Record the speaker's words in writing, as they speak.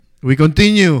We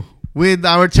continue with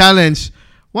our challenge.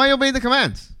 Why obey the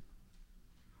commands?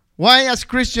 Why as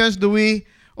Christians do we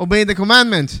obey the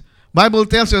commandments? Bible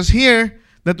tells us here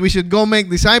that we should go make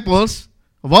disciples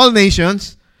of all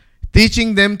nations,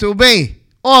 teaching them to obey.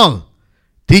 All.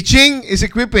 Teaching is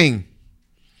equipping.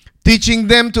 Teaching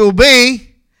them to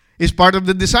obey is part of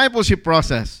the discipleship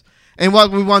process. And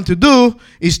what we want to do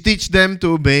is teach them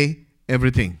to obey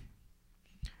everything.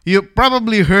 You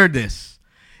probably heard this.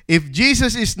 If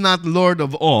Jesus is not Lord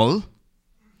of all,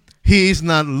 He is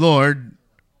not Lord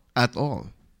at all.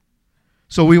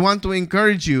 So we want to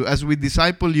encourage you as we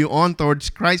disciple you on towards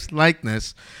Christ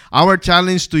likeness. Our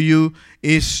challenge to you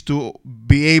is to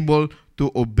be able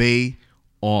to obey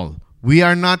all. We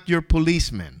are not your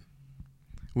policemen.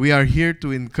 We are here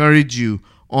to encourage you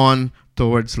on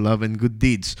towards love and good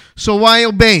deeds. So why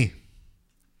obey?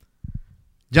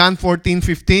 John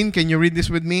 14:15. Can you read this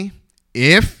with me?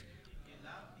 If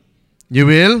you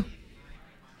will,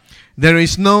 there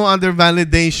is no other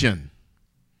validation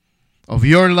of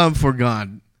your love for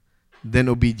God than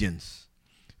obedience.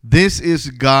 This is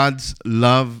God's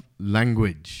love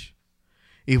language.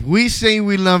 If we say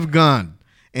we love God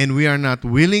and we are not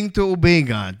willing to obey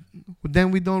God,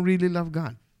 then we don't really love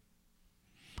God.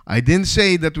 I didn't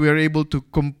say that we are able to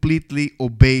completely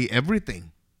obey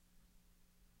everything.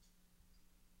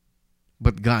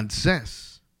 But God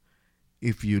says,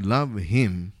 if you love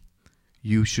Him,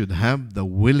 you should have the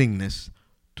willingness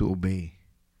to obey.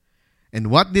 And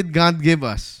what did God give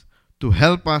us to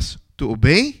help us to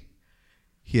obey?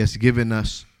 He has given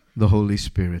us the Holy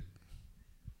Spirit.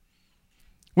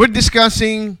 We're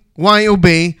discussing why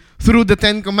obey through the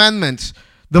 10 Commandments.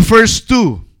 The first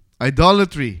two,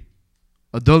 adultery,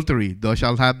 thou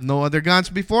shalt have no other gods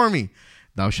before me.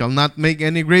 Thou shalt not make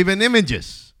any graven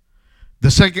images.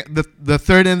 The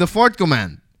third and the fourth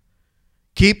command,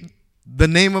 keep the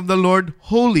name of the Lord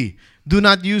holy. Do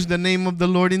not use the name of the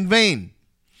Lord in vain.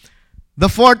 The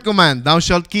fourth command, thou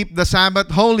shalt keep the Sabbath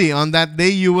holy. On that day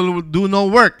you will do no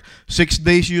work. 6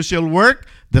 days you shall work.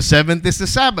 The seventh is the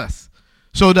Sabbath.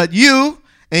 So that you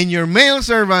and your male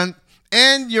servant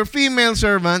and your female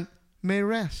servant may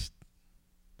rest.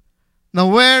 Now,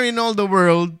 where in all the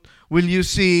world will you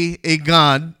see a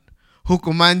God who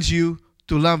commands you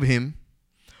to love Him,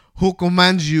 who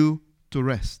commands you to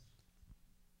rest?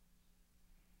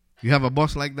 You have a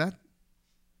boss like that?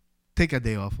 Take a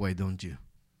day off, why don't you?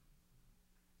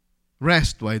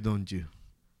 Rest, why don't you?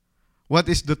 What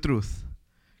is the truth?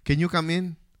 Can you come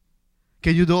in?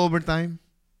 Can you do overtime?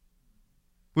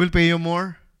 We'll pay you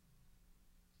more?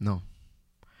 No.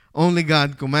 Only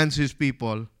God commands His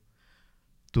people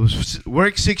to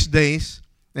work 6 days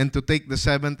and to take the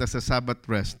seventh as a Sabbath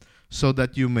rest so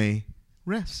that you may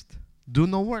rest. Do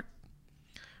no work.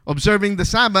 Observing the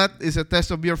Sabbath is a test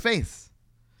of your faith.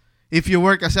 If you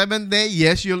work a 7th day,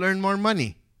 yes, you'll earn more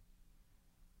money.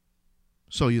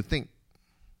 So you think.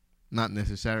 Not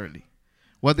necessarily.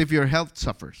 What if your health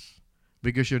suffers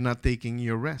because you're not taking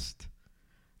your rest?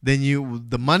 Then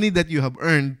the money that you have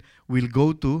earned will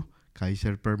go to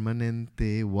Kaiser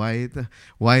Permanente,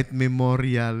 White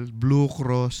Memorial, Blue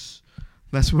Cross.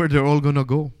 That's where they're all going to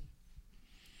go.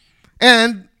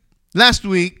 And last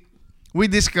week, we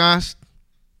discussed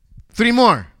 3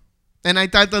 more. And I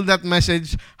titled that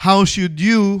message, How Should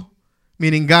You,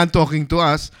 meaning God talking to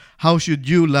us, how should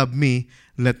you love me?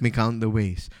 Let me count the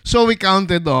ways. So we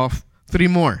counted off 3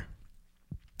 more.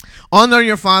 Honor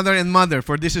your father and mother,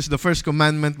 for this is the first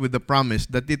commandment with the promise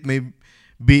that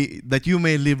that you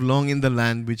may live long in the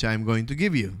land which I am going to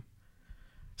give you.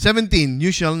 17,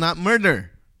 you shall not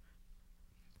murder.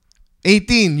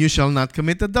 18, you shall not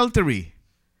commit adultery.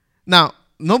 Now,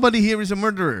 nobody here is a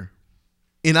murderer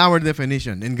in our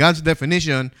definition. In God's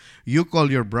definition, you call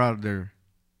your brother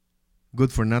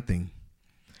good for nothing.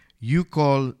 You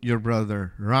call your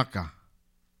brother Raka.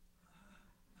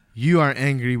 You are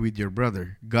angry with your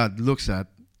brother. God looks at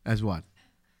as what?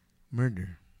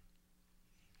 Murder.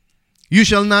 You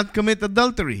shall not commit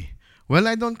adultery. Well,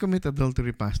 I don't commit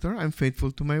adultery, Pastor. I'm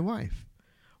faithful to my wife.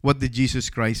 What did Jesus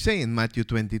Christ say in Matthew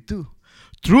 22?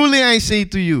 Truly I say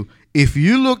to you, if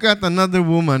you look at another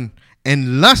woman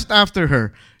and lust after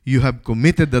her, you have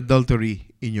committed adultery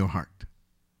in your heart.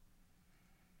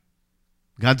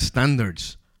 God's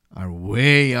standards are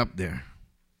way up there.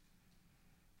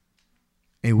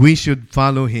 And we should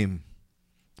follow Him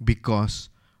because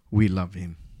we love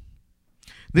Him.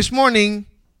 This morning,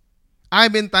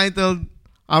 I've entitled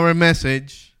our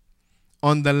message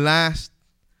on the last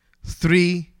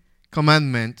 3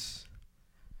 commandments.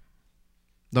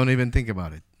 Don't even think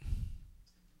about it.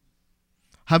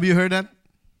 Have you heard that?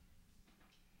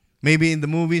 Maybe in the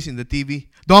movies, in the TV.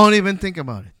 Don't even think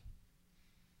about it.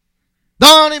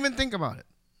 Don't even think about it.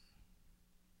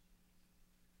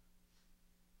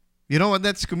 You know what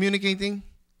that's communicating?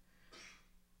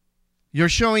 You're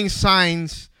showing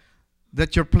signs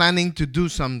that you're planning to do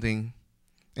something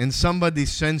and somebody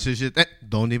senses it.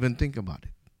 Don't even think about it.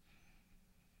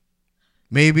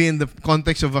 Maybe in the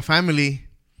context of a family,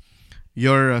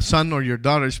 your son or your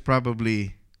daughter is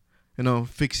probably,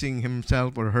 fixing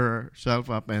himself or herself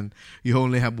up, and you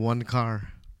only have one car.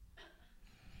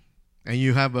 And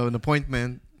you have an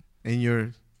appointment, and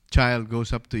your child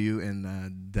goes up to you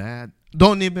and, Dad,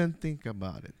 don't even think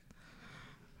about it.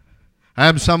 I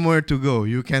have somewhere to go.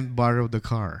 You can't borrow the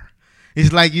car.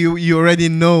 It's like you already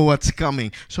know what's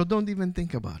coming. So don't even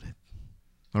think about it.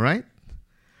 All right?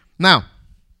 Now,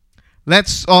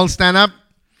 let's all stand up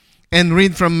and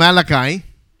read from Malachi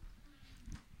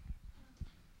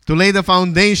to lay the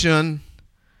foundation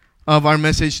of our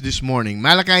message this morning.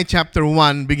 Malachi chapter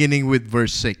 1, beginning with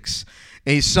verse 6.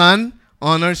 A son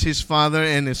honors his father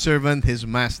and a servant his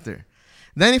master.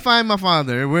 Then if I am a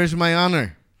father, where's my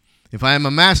honor? If I am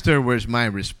a master, where's my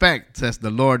respect? Says the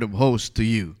Lord of hosts to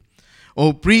you.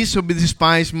 O priests who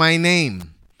despise my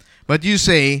name. But you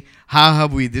say, how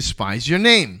have we despised your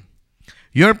name?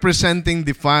 You're presenting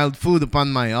defiled food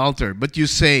upon my altar. But you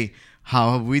say,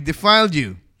 how have we defiled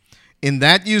you? In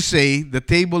that you say, the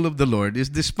table of the Lord is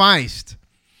despised.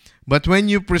 But when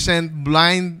you present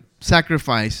blind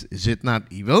sacrifice, is it not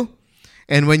evil?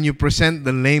 And when you present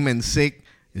the lame and sick,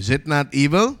 is it not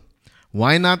evil?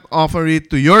 Why not offer it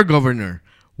to your governor?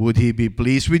 Would he be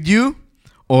pleased with you?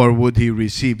 Or would he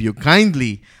receive you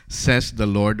kindly, says the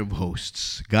Lord of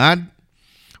hosts. God,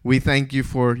 we thank you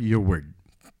for your word.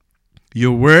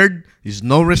 Your word is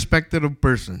no respecter of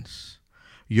persons.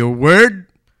 Your word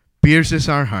pierces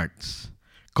our hearts,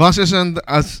 causes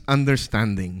us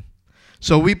understanding.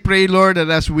 So we pray, Lord, that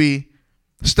as we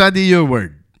study your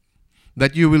word,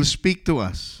 that you will speak to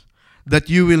us, that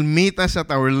you will meet us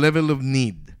at our level of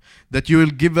need, that you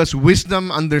will give us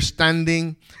wisdom,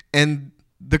 understanding, and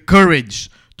the courage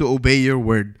to obey your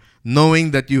word,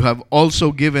 knowing that you have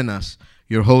also given us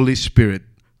your Holy Spirit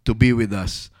to be with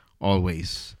us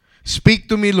always. Speak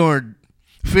to me, Lord.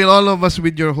 Fill all of us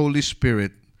with your Holy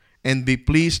Spirit, and be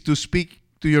pleased to speak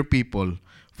to your people,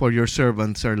 for your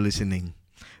servants are listening.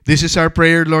 This is our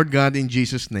prayer, Lord God, in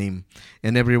Jesus' name.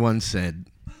 And everyone said,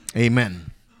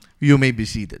 Amen. You may be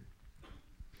seated.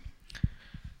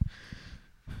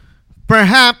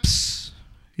 Perhaps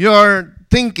you're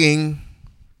thinking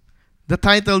the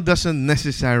title doesn't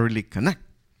necessarily connect.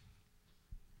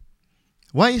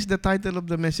 Why is the title of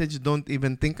the message, Don't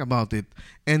Even Think About It,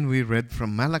 and we read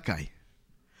from Malachi?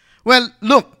 Well,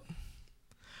 look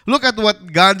at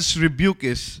what God's rebuke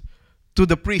is to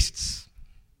the priests.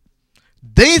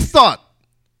 They thought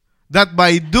that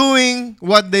by doing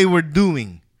what they were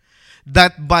doing,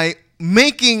 that by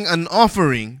making an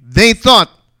offering, they thought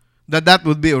that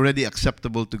would be already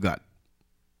acceptable to God.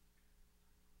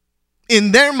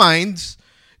 In their minds,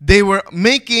 they were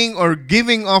making or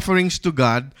giving offerings to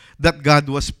God that God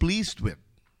was pleased with.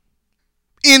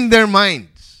 In their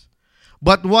minds.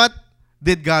 But what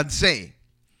did God say?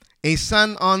 A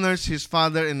son honors his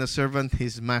father and a servant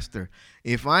his master.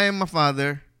 If I am a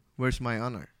father, where's my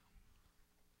honor?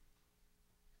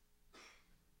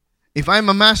 If I'm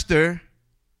a master,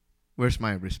 where's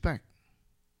my respect?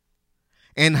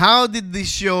 And how did they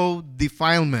show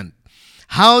defilement?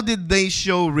 How did they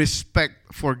show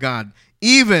respect for God,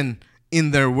 even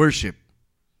in their worship?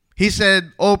 He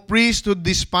said, O priest who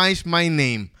despise my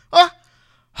name. How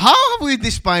have we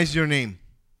despised your name?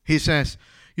 He says,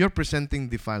 you're presenting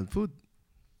defiled food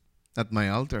at my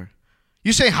altar.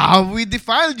 You say, how have we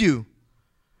defiled you?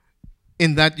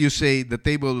 In that you say, the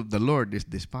table of the Lord is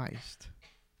despised.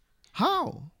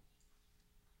 How?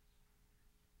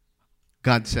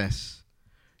 God says,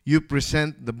 you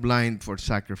present the blind for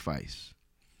sacrifice.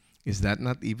 Is that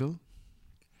not evil?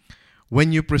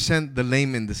 When you present the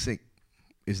lame and the sick,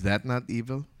 is that not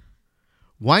evil?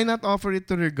 Why not offer it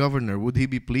to your governor? Would he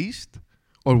be pleased?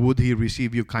 Or would he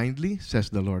receive you kindly,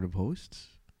 says the Lord of hosts?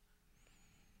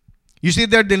 You see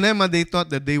their dilemma, they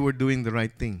thought that they were doing the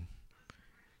right thing.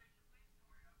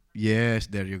 Yes,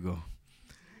 there you go.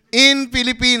 In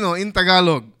Filipino, in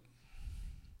Tagalog,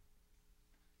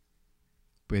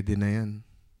 pwede na yan.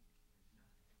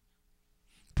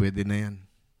 Pwede na yan.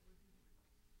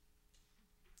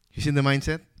 You see the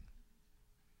mindset?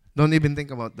 Don't even think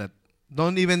about that.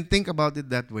 Don't even think about it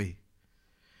that way.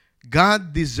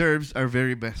 God deserves our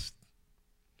very best.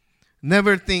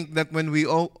 Never think that when we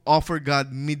offer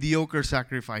God mediocre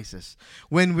sacrifices,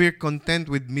 when we're content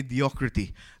with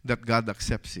mediocrity, that God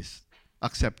accepts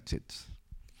it.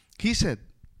 He said,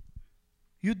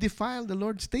 you defile the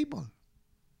Lord's table.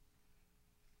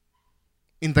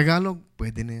 In Tagalog,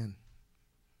 pwede na yan.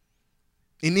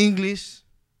 In English,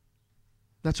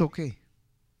 that's okay.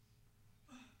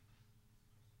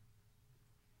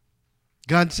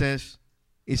 God says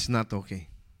it's not okay.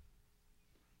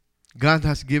 God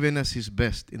has given us His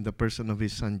best in the person of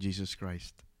His Son, Jesus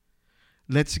Christ.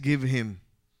 Let's give Him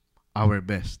our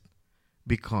best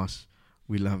because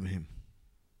we love Him.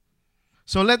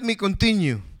 So let me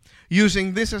continue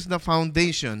using this as the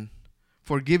foundation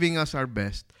for giving us our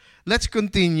best. Let's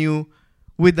continue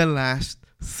with the last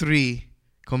 3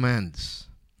 commands.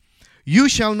 You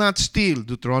shall not steal,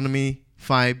 Deuteronomy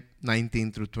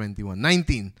 5:19 through 21.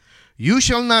 19. You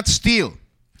shall not steal.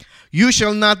 You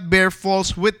shall not bear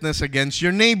false witness against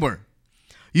your neighbor.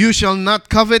 You shall not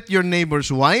covet your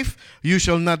neighbor's wife. You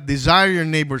shall not desire your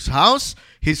neighbor's house,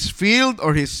 his field,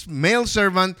 or his male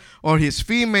servant, or his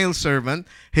female servant,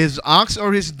 his ox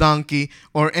or his donkey,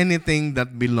 or anything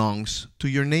that belongs to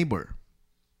your neighbor.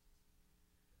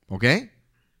 Okay?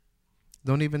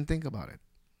 Don't even think about it.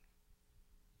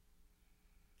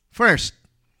 First,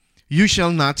 you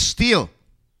shall not steal.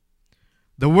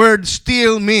 The word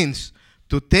steal means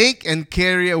to take and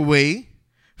carry away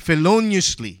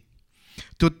feloniously,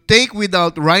 to take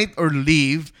without right or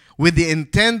leave with the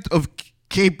intent of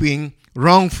keeping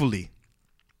wrongfully,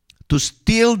 to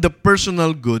steal the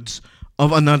personal goods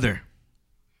of another.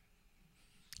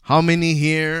 How many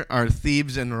here are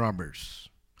thieves and robbers?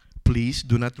 Please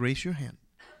do not raise your hand.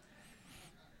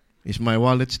 Is my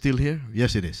wallet still here?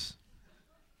 Yes, it is.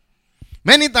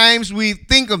 Many times we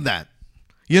think of that.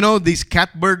 You know, these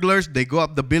cat burglars, they go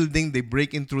up the building, they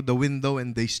break in through the window,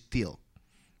 and they steal.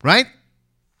 Right?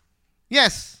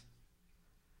 Yes.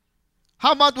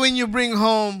 How about when you bring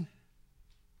home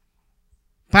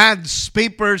pads,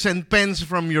 papers, and pens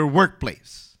from your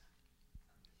workplace?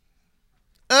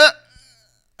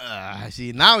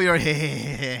 See, now you're...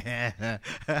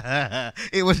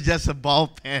 It was just a ball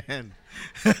pen.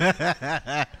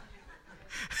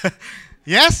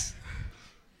 Yes?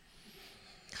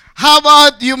 How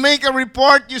about you make a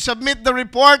report, you submit the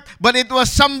report, but it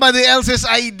was somebody else's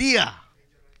idea?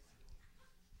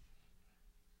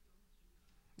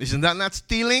 Isn't that not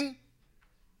stealing?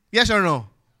 Yes or no?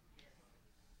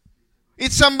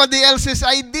 It's somebody else's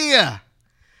idea.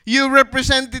 You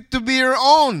represent it to be your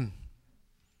own.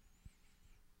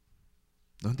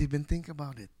 Don't even think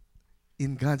about it.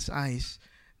 In God's eyes,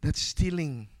 that's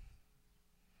stealing.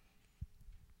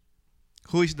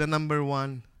 Who is the number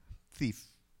one thief?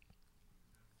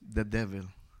 The devil.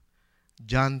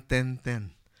 John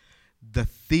 10:10. The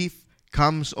thief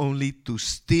comes only to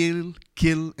steal,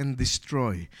 kill, and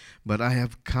destroy. But I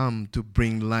have come to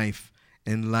bring life,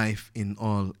 and life in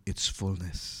all its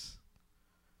fullness.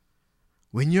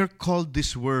 When you're called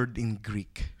this word in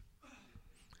Greek,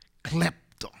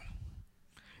 klepto.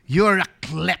 You're a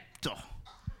klepto.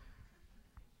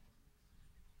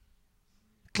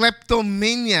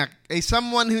 Kleptomaniac,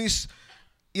 someone who is,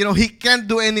 he can't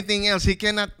do anything else. He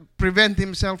cannot prevent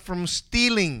himself from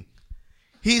stealing.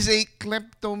 He's a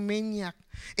kleptomaniac.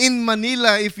 In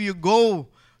Manila, if you go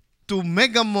to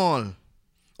Mega Mall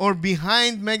or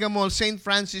behind Mega Mall, St.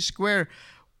 Francis Square,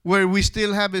 where we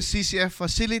still have a CCF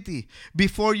facility,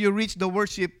 before you reach the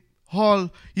worship hall,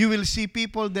 you will see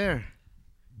people there.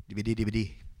 DVD,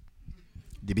 DVD.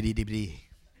 DVD, DVD.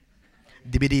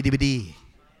 DVD, DVD.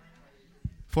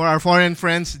 For our foreign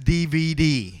friends,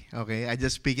 DVD. Okay, I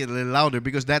just speak it a little louder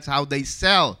because that's how they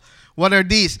sell. What are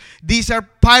these? These are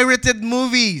pirated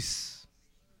movies.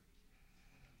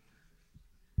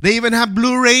 They even have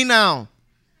Blu-ray now.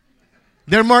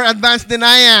 They're more advanced than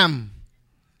I am.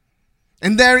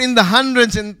 And they're in the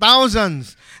hundreds and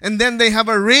thousands. And then they have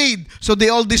a raid, so they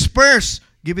all disperse.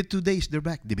 Give it 2 days, they're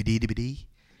back. DVD, DVD.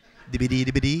 DVD,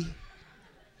 DVD.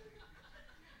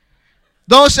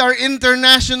 Those are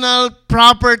international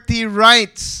property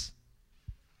rights.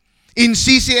 In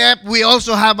CCF, we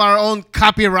also have our own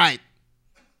copyright.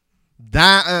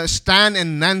 Stan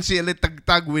and Nancy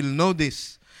Elitagtag will know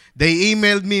this. They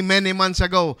emailed me many months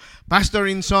ago, Pastor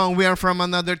Insong, we are from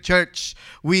another church.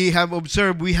 We have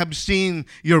observed, we have seen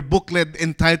your booklet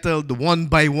entitled One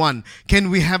by One. Can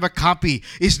we have a copy?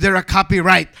 Is there a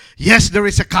copyright? Yes, there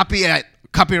is a copyright.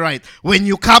 When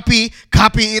you copy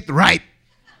it right.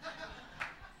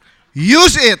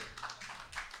 Use it.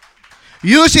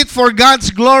 Use it for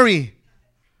God's glory.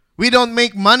 We don't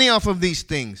make money off of these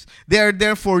things. They are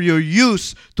there for your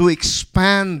use to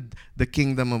expand the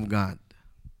kingdom of God.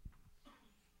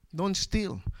 Don't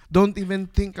steal. Don't even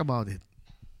think about it.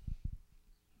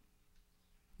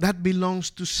 That belongs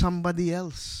to somebody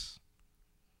else.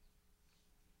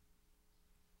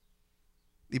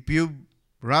 If you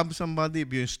robbed somebody,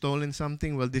 if you've stolen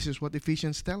something, well, this is what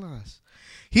Ephesians tell us.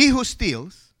 He who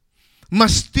steals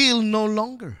must steal no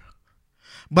longer,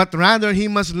 but rather he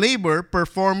must labor,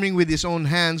 performing with his own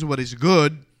hands what is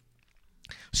good,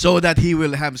 so that he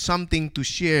will have something to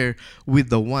share with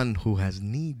the one who has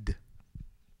need.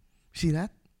 See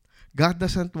that? God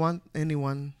doesn't want any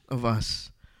one of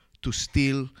us to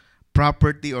steal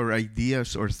property or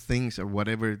ideas or things or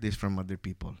whatever it is from other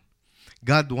people.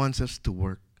 God wants us to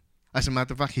work. As a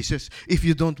matter of fact, He says, if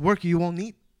you don't work, you won't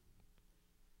eat.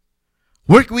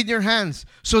 Work with your hands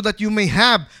so that you may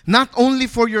have, not only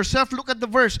for yourself, look at the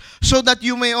verse, so that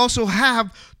you may also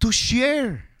have to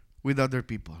share with other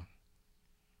people.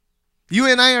 You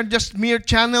and I are just mere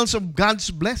channels of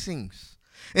God's blessings.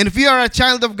 And if you are a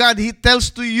child of God, He tells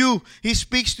to you, He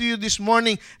speaks to you this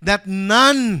morning that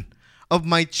none of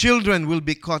my children will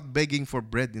be caught begging for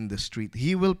bread in the street.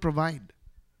 He will provide.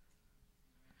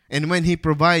 And when He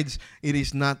provides, it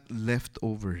is not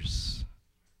leftovers.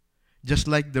 Just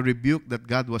like the rebuke that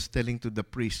God was telling to the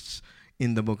priests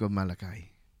in the book of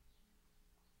Malachi.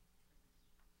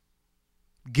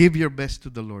 Give your best to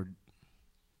the Lord.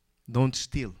 Don't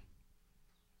steal.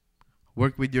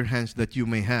 Work with your hands that you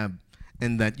may have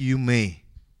and that you may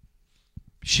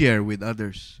share with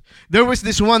others. There was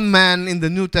this one man in the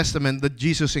New Testament that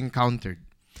Jesus encountered.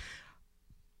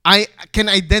 I can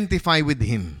identify with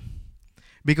him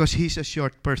because he's a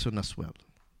short person as well.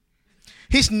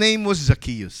 His name was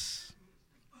Zacchaeus.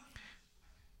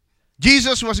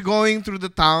 Jesus was going through the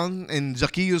town and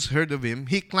Zacchaeus heard of him.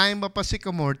 He climbed up a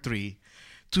sycamore tree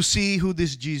to see who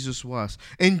this Jesus was.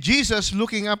 And Jesus,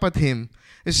 looking up at him,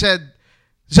 said,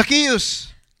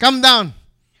 Zacchaeus, come down.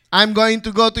 I'm going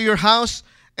to go to your house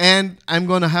and I'm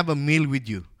going to have a meal with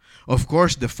you. Of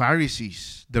course, the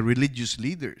Pharisees, the religious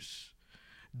leaders,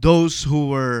 those who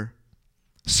were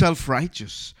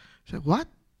self-righteous, said, what?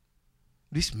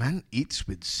 This man eats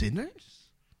with sinners?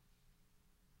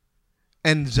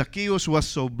 And Zacchaeus was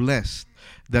so blessed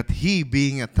that he,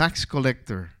 being a tax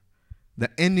collector,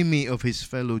 the enemy of his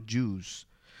fellow Jews,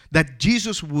 that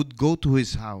Jesus would go to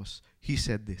his house, he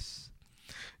said this.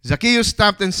 Zacchaeus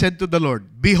stopped and said to the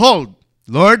Lord, behold,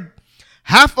 Lord,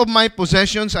 half of my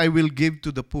possessions I will give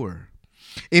to the poor.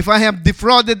 If I have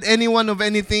defrauded anyone of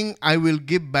anything, I will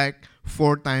give back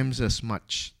 4 times as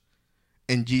much.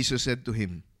 And Jesus said to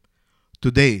him,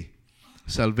 today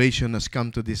salvation has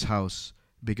come to this house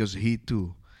because he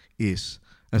too is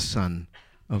a son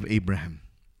of Abraham.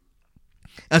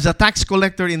 As a tax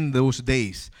collector in those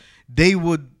days, they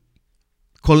would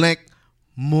collect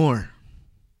more.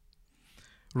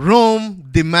 Rome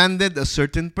demanded a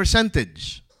certain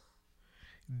percentage.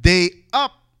 They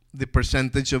upped the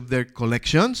percentage of their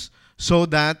collections so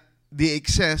that the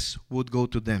excess would go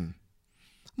to them.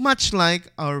 Much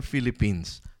like our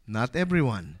Philippines. Not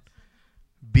everyone.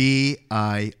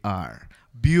 BIR.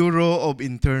 Bureau of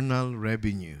Internal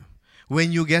Revenue.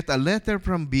 When you get a letter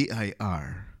from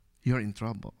BIR, you're in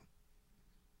trouble.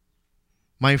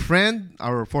 My friend,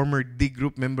 our former D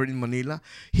group member in Manila,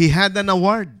 he had an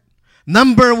award.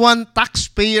 Number 1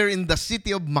 taxpayer in the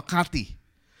city of Makati.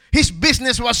 His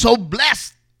business was so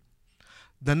blessed.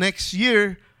 The next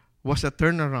year was a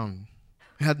turnaround.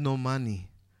 He had no money.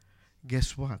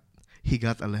 Guess what? He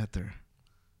got a letter.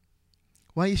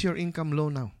 Why is your income low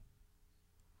now?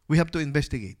 We have to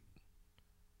investigate.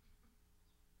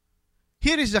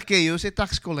 Here is Zacchaeus, a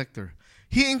tax collector.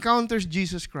 He encounters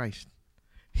Jesus Christ.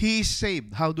 He is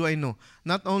saved. How do I know?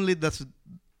 Not only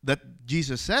that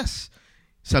Jesus says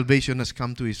salvation has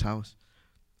come to his house,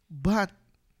 but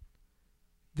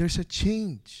there's a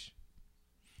change.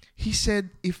 He said,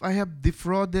 if I have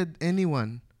defrauded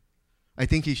anyone, I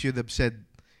think he should have said,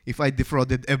 if I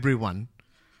defrauded everyone.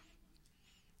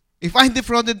 If I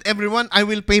defrauded everyone, I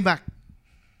will pay back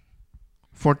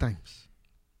 4 times.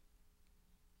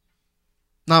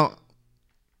 Now,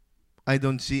 I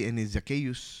don't see any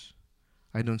Zacchaeus.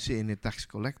 I don't see any tax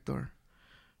collector.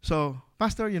 So,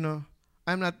 Pastor,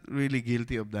 I'm not really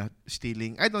guilty of that,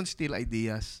 stealing. I don't steal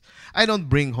ideas. I don't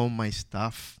bring home my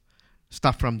stuff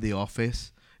from the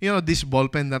office. This ball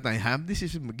pen that I have, this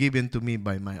is given to me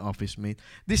by my office mate.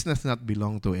 This does not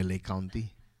belong to LA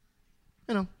County.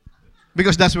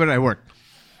 Because that's where I work.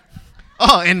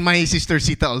 Oh, and my sister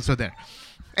Sita also there.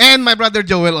 And my brother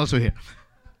Joel also here.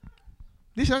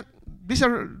 These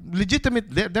are legitimate,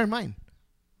 they're mine.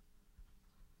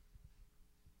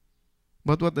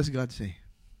 But what does God say?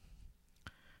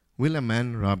 Will a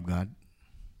man rob God?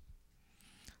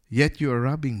 Yet you are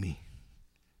robbing me.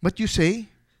 But you say,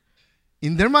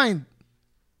 in their mind,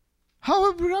 how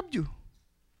have we robbed you?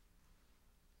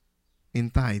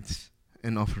 In tithes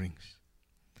and offerings.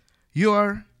 You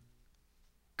are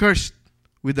cursed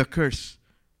with a curse,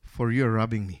 for you are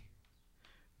robbing me,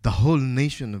 the whole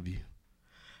nation of you.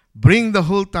 Bring the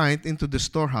whole tithe into the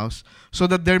storehouse, so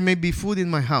that there may be food in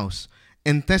my house.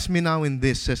 And test me now in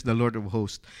this, says the Lord of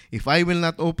hosts, if I will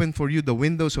not open for you the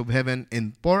windows of heaven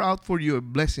and pour out for you a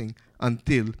blessing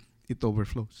until it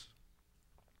overflows.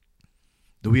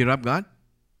 Do we rob God?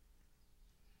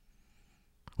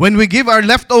 When we give our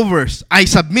leftovers, I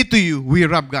submit to you, we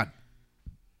rob God.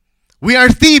 We are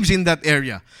thieves in that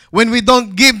area. When we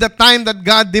don't give the time that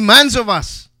God demands of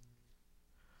us,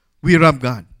 we rob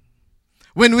God.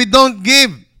 When we don't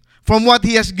give from what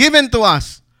He has given to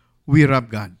us, we rob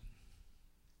God.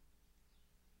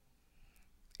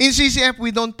 In CCF,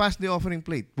 we don't pass the offering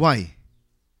plate. Why?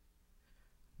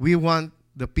 We want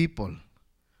the people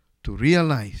to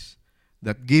realize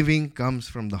that giving comes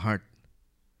from the heart.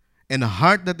 And a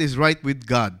heart that is right with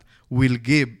God will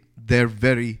give their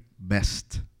very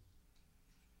best.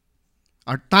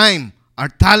 Our time, our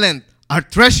talent, our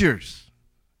treasures.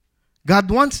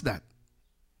 God wants that.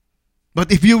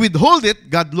 But if you withhold it,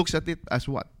 God looks at it as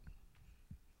what?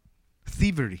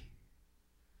 Thievery.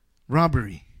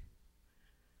 Robbery.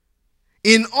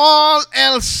 In all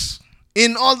else,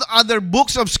 in all the other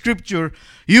books of Scripture,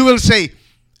 you will say,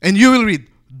 and you will read,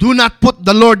 do not put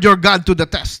the Lord your God to the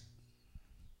test.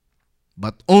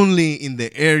 But only in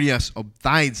the areas of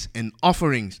tithes and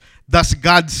offerings does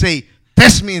God say,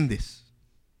 test me in this.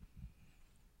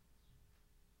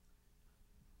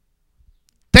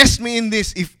 Test me in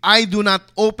this if I do not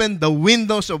open the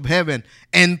windows of heaven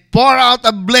and pour out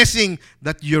a blessing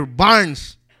that your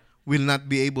barns will not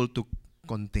be able to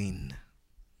contain.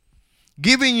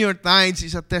 Giving your tithes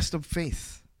is a test of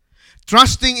faith.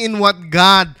 Trusting in what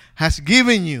God has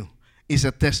given you is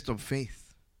a test of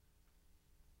faith.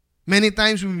 Many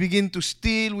times we begin to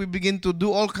steal, we begin to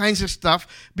do all kinds of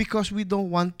stuff because we don't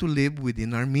want to live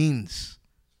within our means.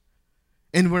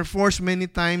 And we're forced many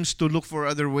times to look for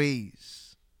other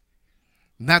ways.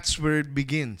 That's where it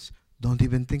begins. Don't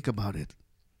even think about it.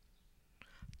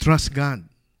 Trust God.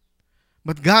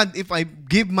 But God, if I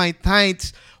give my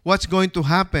tithes, what's going to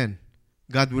happen?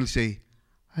 God will say,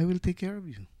 I will take care of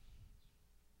you.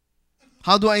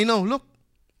 How do I know? Look.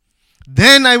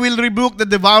 Then I will rebuke the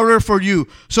devourer for you,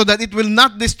 so that it will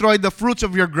not destroy the fruits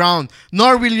of your ground,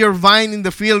 nor will your vine in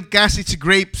the field cast its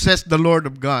grapes, says the Lord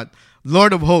of God.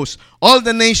 Lord of hosts, all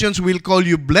the nations will call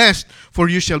you blessed, for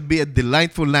you shall be a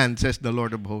delightful land, says the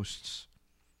Lord of hosts.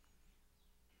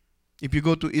 If you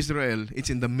go to Israel, it's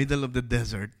in the middle of the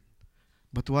desert.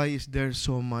 But why is there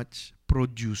so much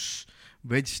produce,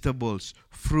 vegetables,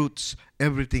 fruits,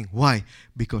 everything? Why?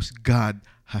 Because God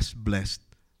has blessed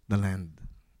the land.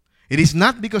 It is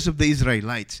not because of the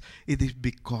Israelites. It is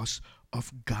because of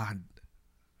God.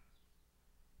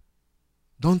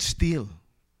 Don't steal.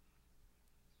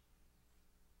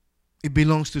 It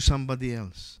belongs to somebody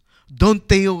else. Don't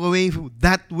take away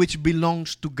that which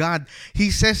belongs to God. He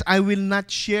says, I will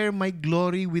not share my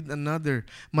glory with another,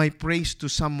 my praise to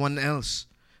someone else.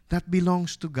 That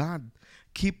belongs to God.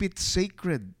 Keep it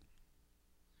sacred.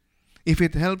 If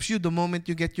it helps you, the moment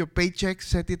you get your paycheck,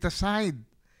 set it aside.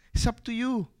 It's up to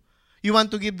you. You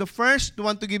want to give the first, you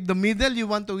want to give the middle, you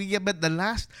want to give at the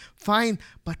last, fine.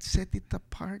 But set it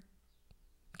apart.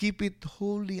 Keep it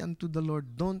holy unto the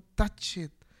Lord. Don't touch it.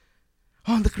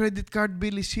 Oh, the credit card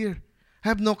bill is here. I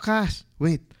have no cash.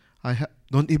 Wait,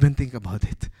 don't even think about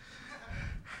it.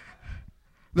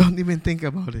 Don't even think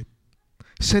about it.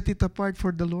 Set it apart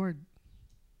for the Lord.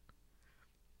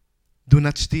 Do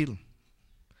not steal.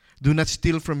 Do not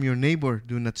steal from your neighbor.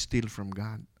 Do not steal from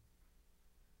God.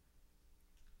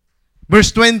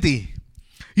 Verse 20.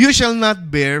 You shall not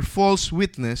bear false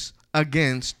witness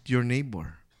against your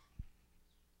neighbor.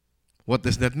 What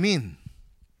does that mean?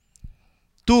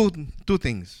 Two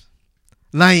things.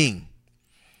 Lying.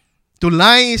 To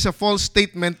lie is a false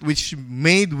statement which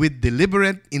made with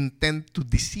deliberate intent to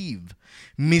deceive,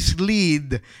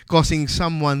 mislead, causing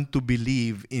someone to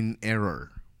believe in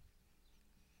error.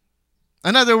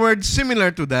 Another word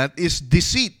similar to that is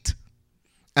deceit,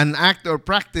 an act or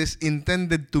practice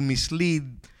intended to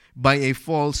mislead by a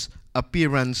false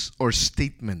appearance or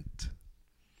statement.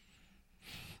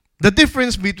 The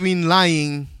difference between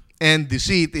lying and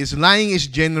deceit is lying is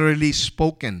generally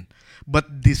spoken,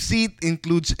 but deceit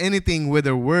includes anything,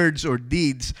 whether words or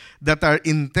deeds, that are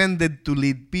intended to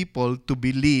lead people to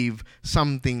believe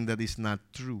something that is not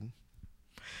true.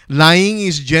 Lying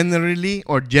is generally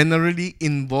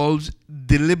involves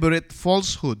deliberate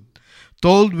falsehood,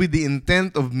 told with the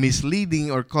intent of misleading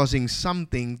or causing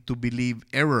something to believe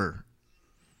error.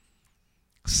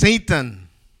 Satan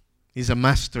is a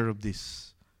master of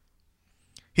this.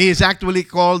 He is actually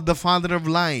called the father of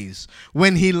lies.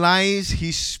 When he lies,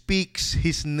 he speaks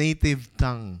his native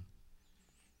tongue.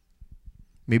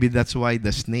 Maybe that's why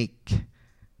the snake.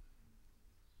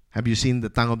 Have you seen the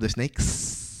tongue of the snake?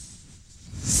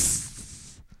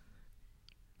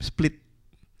 Split.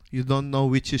 You don't know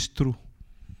which is true.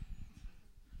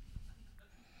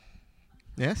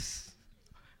 Yes?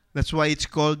 That's why it's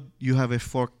called you have a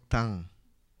forked tongue.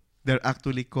 They're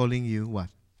actually calling you what?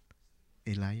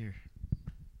 A liar.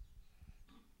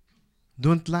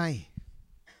 Don't lie.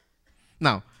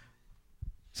 Now,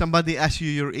 somebody asks you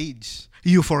your age.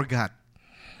 You forgot.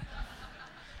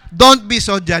 Don't be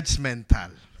so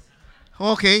judgmental.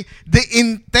 Okay? The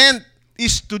intent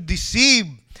is to deceive.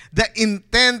 The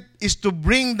intent is to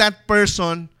bring that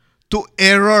person to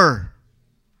error.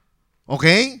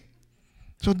 Okay?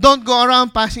 So don't go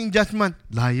around passing judgment.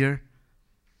 Liar.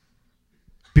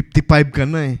 55 ka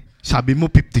na eh. Sabi mo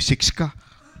 56 ka.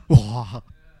 Wow.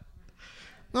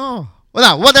 No.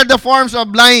 Well, what are the forms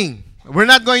of lying? We're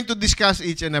not going to discuss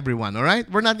each and every one, all right?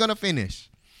 We're not going to finish.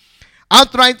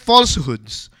 Outright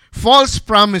falsehoods, false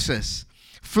promises,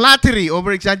 flattery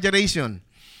over exaggeration,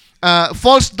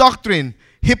 false doctrine,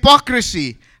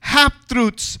 hypocrisy,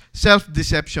 half-truths,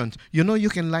 self-deceptions. You know you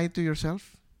can lie to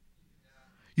yourself?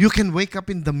 You can wake up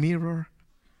in the mirror.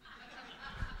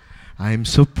 I'm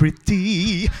so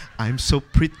pretty, I'm so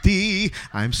pretty,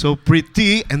 I'm so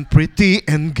pretty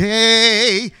and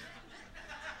gay.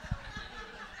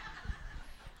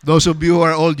 Those of you who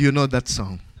are old, you know that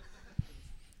song.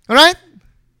 All right?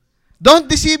 Don't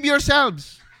deceive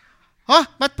yourselves. Huh?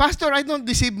 But Pastor, I don't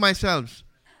deceive myself.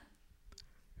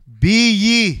 Be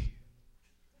ye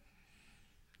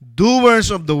doers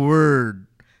of the word,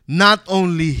 not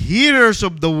only hearers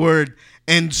of the word,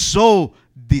 and so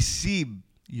deceive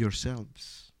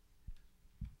yourselves.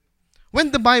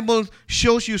 When the Bible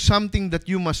shows you something that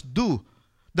you must do,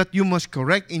 that you must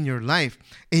correct in your life,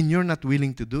 and you're not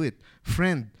willing to do it,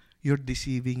 friend, you're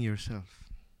deceiving yourself.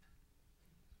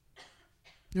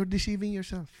 You're deceiving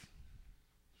yourself.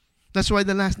 That's why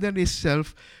the last there is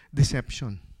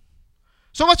self-deception.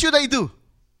 So what should I do?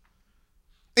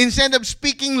 Instead of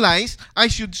speaking lies, I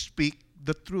should speak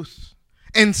the truth.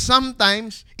 And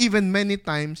sometimes, even many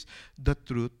times, the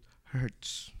truth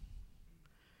hurts.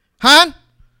 Han,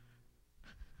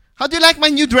 how do you like my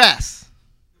new dress?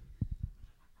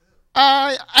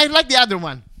 I like the other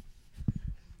one.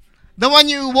 The one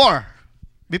you wore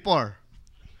before.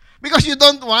 Because you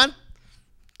don't want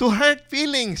to hurt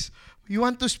feelings. You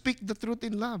want to speak the truth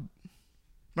in love.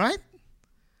 Right?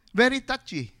 Very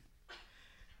touchy.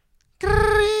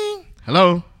 Kring.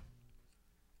 Hello?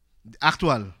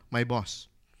 Actual, my boss.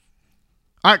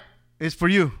 Art, it's for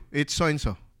you. It's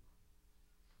so-and-so.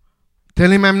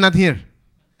 Tell him I'm not here.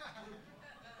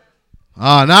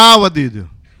 Now what do?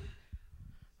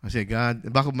 I say, God, in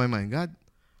the back of my mind, God,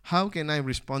 how can I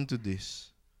respond to this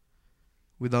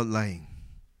without lying?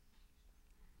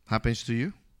 Happens to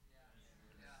you?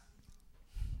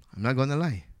 I'm not going to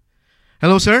lie.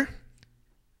 Hello, sir?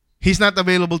 He's not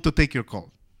available to take your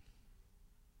call.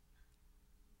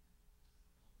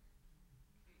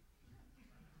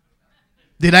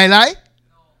 Did I lie?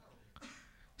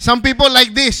 Some people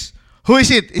like this. Who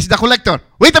is it? It's the collector.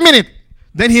 Wait a minute.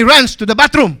 Then he runs to the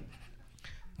bathroom.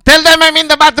 Tell them I'm in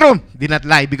the bathroom. Did not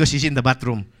lie because he's in the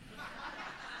bathroom.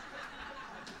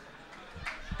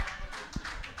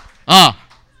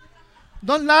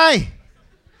 Don't lie.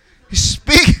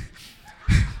 Speak.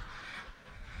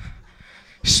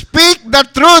 Speak the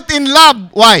truth in love.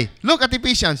 Why? Look at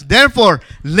Ephesians. Therefore,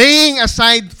 laying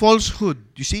aside falsehood.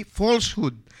 You see,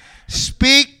 falsehood.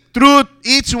 Speak truth,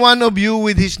 each one of you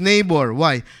with his neighbor.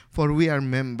 Why? For we are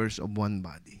members of one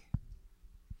body.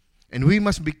 And we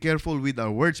must be careful with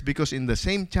our words because in the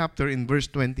same chapter, in verse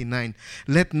 29,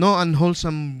 let no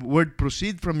unwholesome word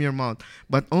proceed from your mouth,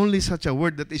 but only such a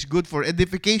word that is good for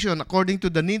edification according to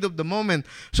the need of the moment,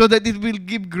 so that it will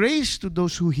give grace to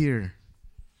those who hear.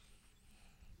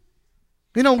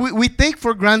 You know, we take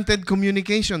for granted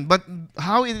communication, but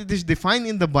how it is defined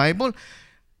in the Bible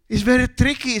is very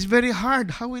tricky. It's very hard.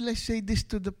 How will I say this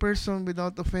to the person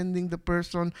without offending the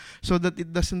person so that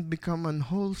it doesn't become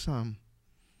unwholesome?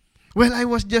 Well, I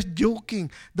was just joking.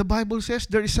 The Bible says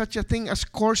there is such a thing as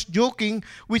coarse joking,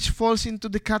 which falls into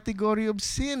the category of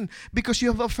sin because you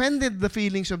have offended the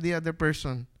feelings of the other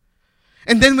person.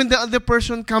 And then when the other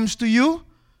person comes to you,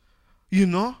 you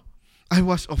know, I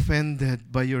was offended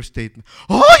by your statement.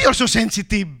 Oh, you're so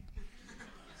sensitive.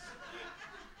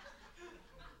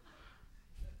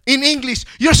 In English,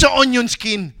 you're so onion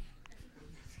skin.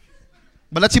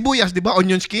 Balat sibuyas, di ba?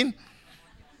 Onion skin.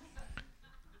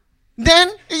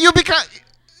 Then, you become,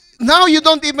 now you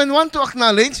don't even want to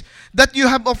acknowledge that you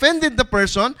have offended the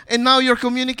person, and now your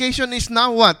communication is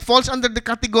now what? Falls under the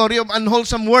category of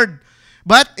unwholesome word.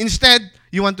 But instead,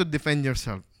 you want to defend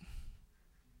yourself.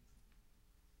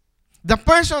 The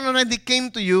person already came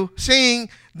to you saying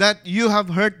that you have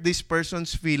hurt this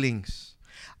person's feelings.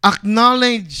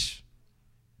 Acknowledge.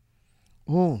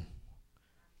 Oh,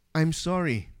 I'm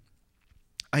sorry.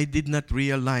 I did not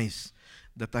realize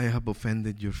that I have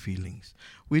offended your feelings.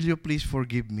 Will you please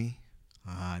forgive me?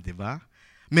 Diba?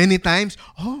 Many times,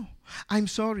 oh, I'm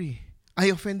sorry. I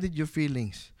offended your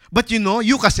feelings. But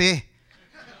you kasi.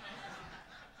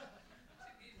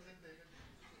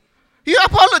 You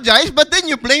apologize, but then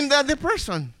you blame the other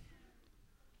person.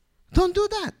 Don't do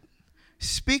that.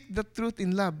 Speak the truth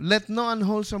in love. Let no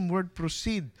unwholesome word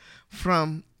proceed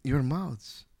from your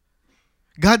mouths.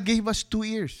 God gave us 2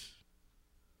 ears.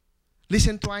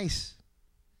 Listen twice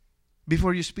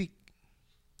before you speak.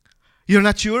 You're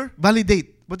not sure?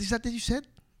 Validate. What is that you said?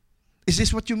 Is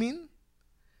this what you mean?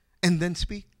 And then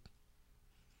speak.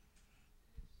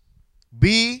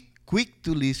 Be quick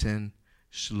to listen,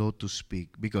 slow to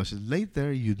speak. Because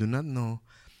later, you do not know,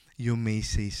 you may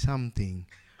say something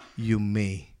you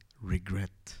may regret.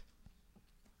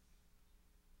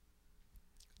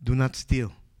 Do not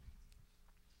steal.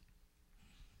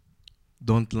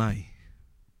 Don't lie.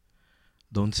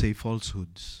 Don't say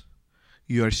falsehoods.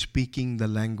 You are speaking the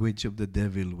language of the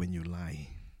devil when you lie.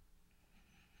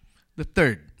 The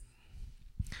third,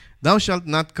 thou shalt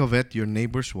not covet your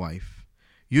neighbor's wife.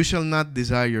 You shall not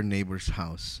desire your neighbor's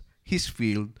house, his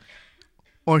field,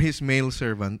 or his male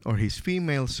servant, or his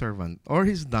female servant, or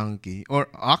his donkey, or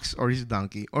ox, or his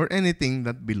donkey, or anything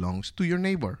that belongs to your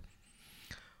neighbor.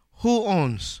 Who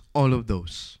owns all of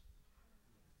those?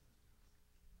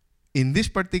 In this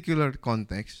particular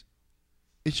context,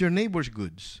 it's your neighbor's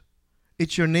goods.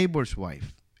 It's your neighbor's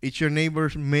wife. It's your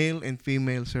neighbor's male and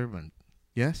female servant.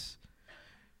 Yes?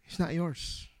 It's not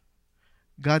yours.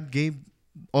 God gave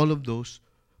all of those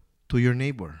to your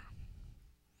neighbor.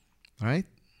 Right?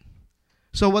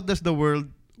 So what does the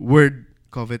word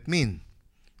covet mean?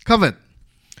 Covet.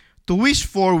 To wish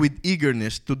for with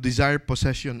eagerness, to desire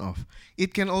possession of.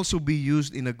 It can also be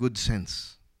used in a good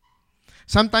sense.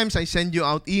 Sometimes I send you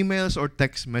out emails or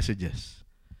text messages.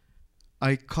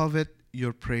 I covet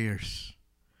your prayers.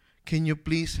 Can you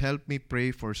please help me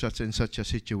pray for such and such a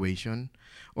situation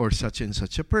or such and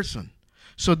such a person?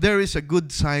 So there is a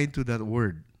good side to that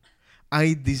word.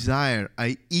 I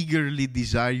eagerly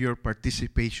desire your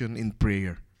participation in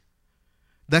prayer.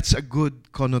 That's a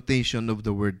good connotation of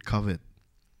the word covet.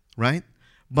 Right?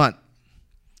 But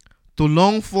to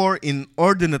long for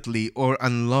inordinately or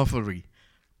unlawfully,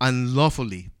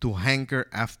 to hanker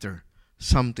after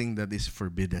something that is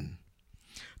forbidden.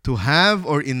 To have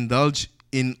or indulge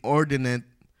inordinate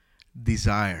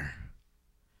desire.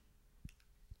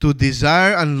 To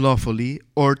desire unlawfully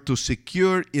or to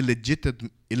secure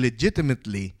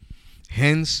illegitimately.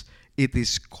 Hence, it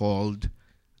is called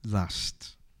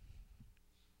lust.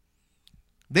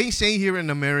 They say here in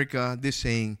America, this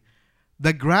saying,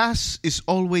 the grass is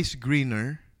always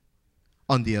greener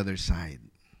on the other side.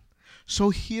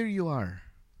 So here you are.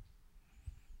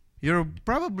 You're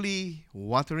probably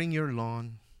watering your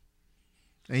lawn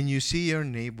and you see your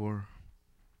neighbor.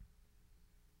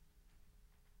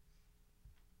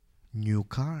 New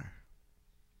car.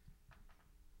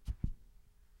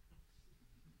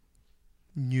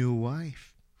 New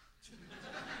wife.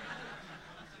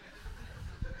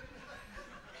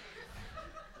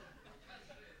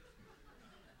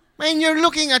 And you're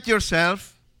looking at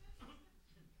yourself.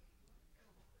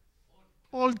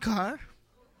 Old car.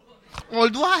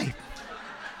 Old wife.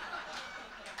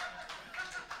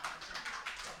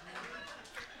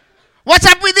 What's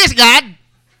up with this, God?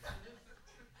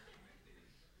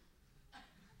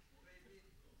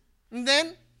 And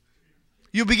then,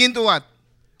 you begin to what?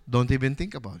 Don't even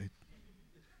think about it.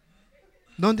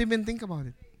 Don't even think about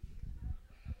it.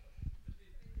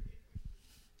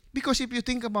 Because if you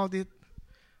think about it,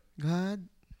 God,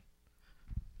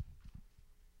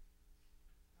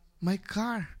 my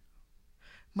car,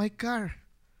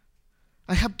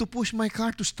 I have to push my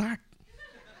car to start.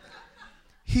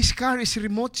 His car is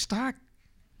remote start.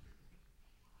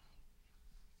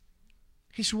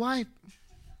 His wife.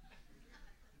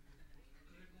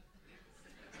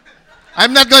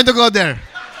 I'm not going to go there.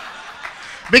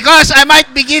 Because I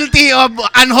might be guilty of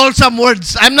unwholesome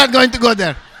words. I'm not going to go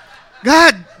there.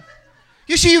 God,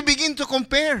 you see, you begin to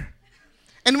compare.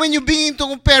 And when you begin to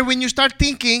compare, when you start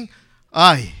thinking,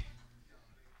 God,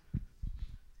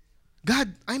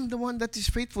 I'm the one that is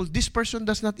faithful. This person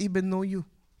does not even know you.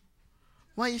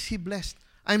 Why is he blessed?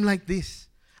 I'm like this.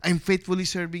 I'm faithfully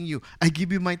serving you. I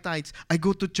give you my tithes. I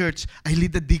go to church. I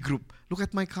lead a D group. Look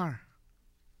at my car.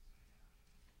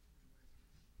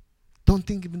 Don't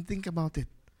even think about it.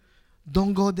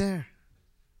 Don't go there.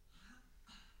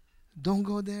 Don't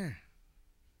go there.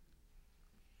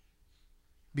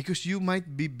 Because you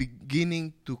might be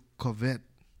beginning to covet,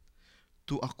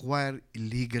 to acquire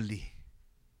illegally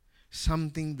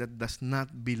something that does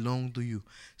not belong to you,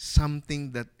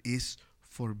 something that is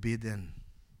forbidden.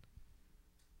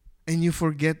 And you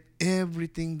forget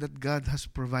everything that God has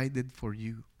provided for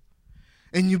you.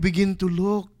 And you begin to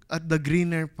look at the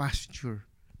greener pasture.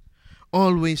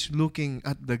 Always looking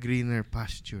at the greener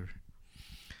pasture.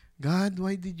 God,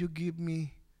 why did you give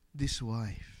me this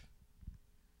wife?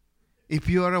 If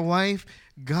you are a wife,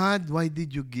 God, why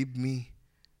did you give me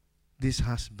this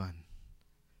husband?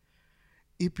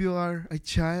 If you are a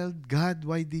child, God,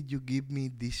 why did you give me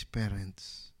these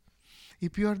parents?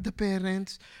 If you are the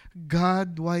parents,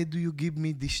 God, why do you give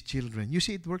me these children? You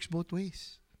see, it works both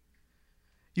ways.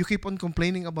 You keep on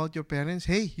complaining about your parents.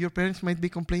 Hey, your parents might be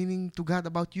complaining to God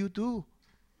about you too.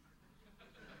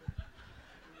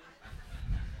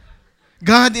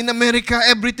 God, in America,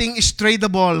 everything is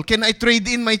tradable. Can I trade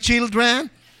in my children?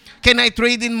 Can I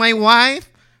trade in my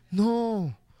wife?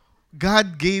 No.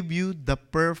 God gave you the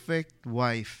perfect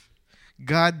wife.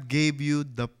 God gave you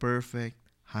the perfect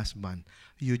husband.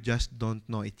 You just don't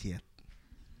know it yet.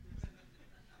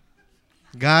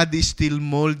 God is still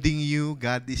molding you.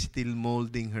 God is still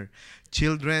molding her.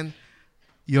 Children,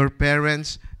 your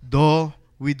parents, though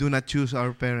we do not choose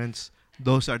our parents,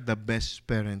 those are the best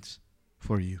parents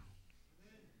for you.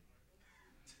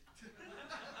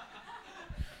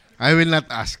 I will not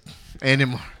ask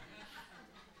anymore.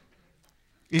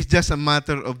 It's just a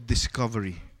matter of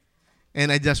discovery.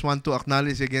 And I just want to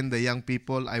acknowledge again the young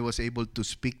people. I was able to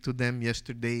speak to them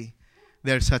yesterday.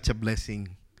 They're such a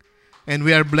blessing. And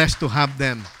we are blessed to have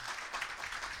them.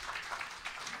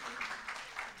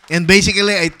 And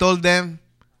basically, I told them,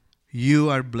 you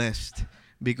are blessed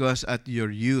because at your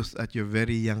youth, at your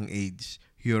very young age,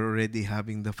 you're already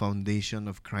having the foundation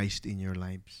of Christ in your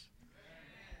lives.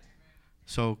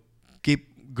 So,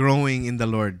 keep growing in the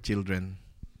Lord, children.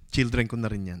 Children ko na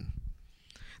rin yan.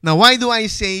 Now, why do I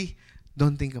say,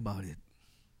 don't think about it?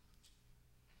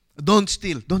 Don't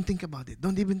steal. Don't think about it.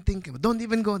 Don't even think about it. Don't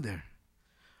even go there.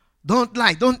 Don't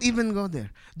lie. Don't even go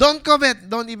there. Don't covet.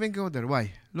 Don't even go there.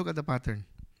 Why? Look at the pattern.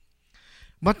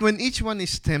 But when each one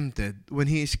is tempted, when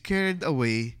he is carried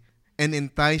away and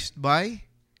enticed by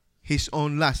his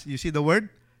own lust. You see the word?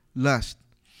 Lust.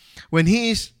 When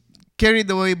he is carried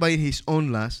away by his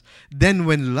own lust, then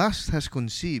when lust has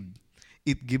conceived,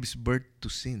 it gives birth to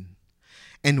sin.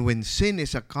 And when sin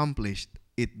is accomplished,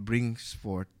 it brings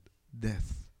forth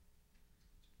death.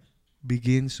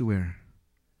 Begins where?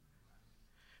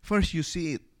 First you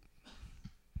see it.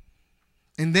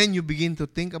 And then you begin to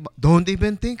think about, don't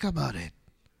even think about it.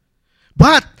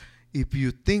 But if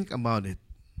you think about it,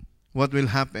 what will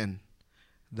happen?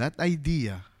 That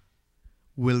idea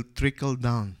will trickle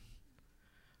down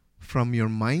from your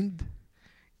mind.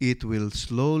 It will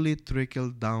slowly trickle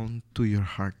down to your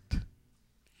heart.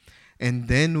 And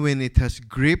then when it has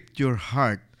gripped your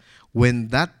heart, when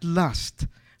that lust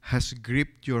has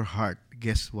gripped your heart,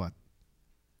 guess what?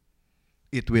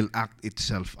 It will act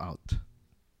itself out.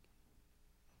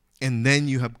 And then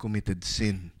you have committed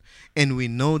sin. And we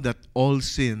know that all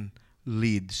sin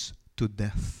leads to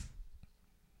death.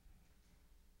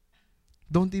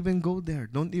 Don't even go there.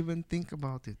 Don't even think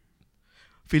about it.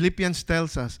 Philippians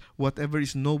tells us, whatever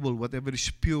is noble, whatever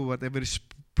is pure, whatever is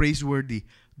praiseworthy,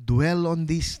 dwell on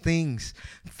these things.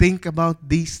 Think about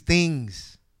these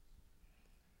things.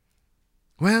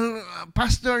 Well,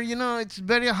 Pastor, it's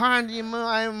very hard.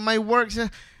 My works.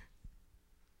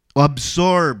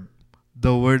 Absorb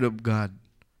the Word of God.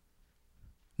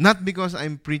 Not because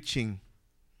I'm preaching,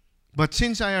 but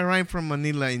since I arrived from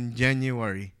Manila in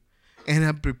January and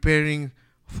I'm preparing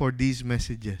for these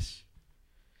messages,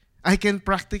 I can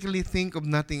practically think of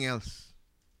nothing else.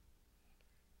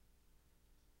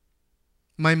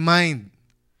 My mind,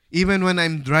 even when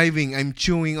I'm driving, I'm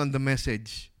chewing on the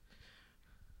message.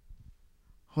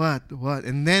 What?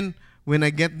 And then when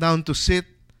I get down to sit,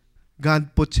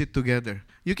 God puts it together.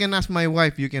 You can ask my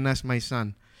wife, you can ask my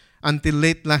son. Until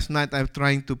late last night, I'm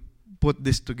trying to put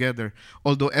this together.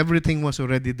 Although everything was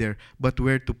already there, but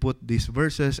where to put these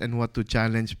verses and what to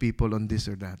challenge people on this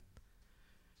or that.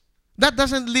 That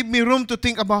doesn't leave me room to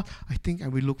think about, I think I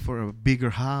will look for a bigger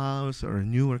house or a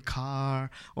newer car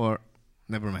or,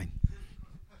 never mind.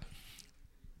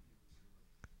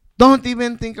 Don't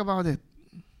even think about it.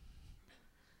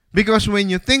 Because when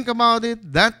you think about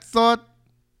it, that thought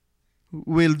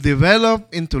will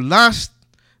develop into lust.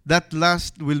 That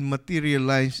lust will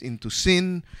materialize into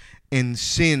sin, and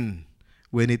sin,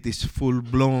 when it is full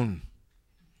blown,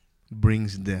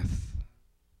 brings death.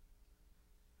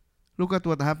 Look at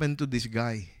what happened to this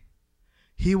guy.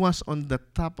 He was on the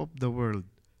top of the world,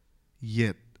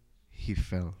 yet he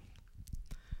fell.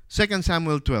 2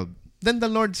 Samuel 12. Then the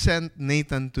Lord sent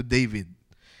Nathan to David,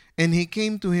 and he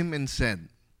came to him and said,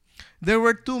 there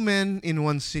were two men in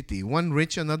one city, one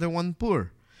rich, another one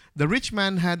poor. The rich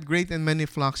man had great and many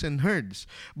flocks and herds,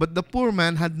 but the poor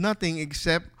man had nothing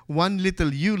except one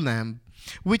little ewe lamb,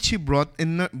 which he bought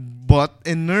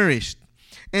and nourished.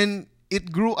 And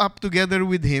it grew up together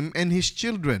with him and his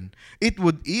children. It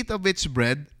would eat of its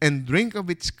bread and drink of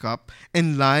its cup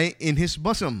and lie in his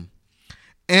bosom,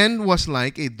 and was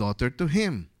like a daughter to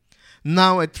him.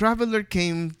 Now a traveler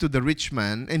came to the rich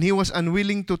man, and he was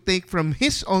unwilling to take from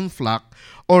his own flock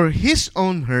or his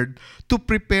own herd to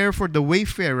prepare for the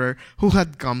wayfarer who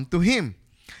had come to him.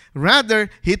 Rather,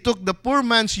 he took the poor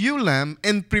man's ewe lamb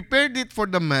and prepared it for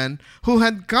the man who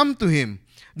had come to him.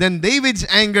 Then David's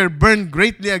anger burned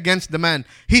greatly against the man.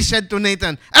 He said to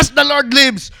Nathan, as the Lord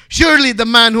lives, surely the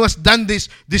man who has done this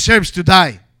deserves to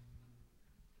die.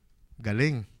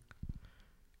 Galing.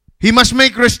 He must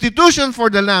make restitution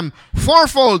for the lamb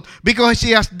fourfold, because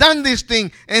he has done this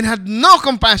thing and had no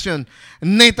compassion.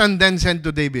 Nathan then said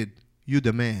to David, you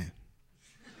the man.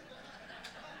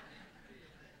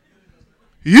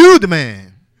 You the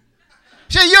man.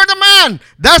 Say, you're the man.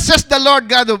 Thus says the Lord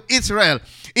God of Israel.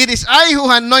 It is I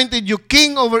who anointed you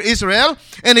king over Israel,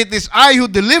 and it is I who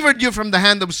delivered you from the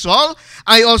hand of Saul.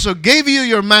 I also gave you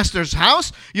your master's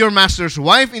house, your master's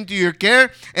wife into your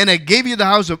care, and I gave you the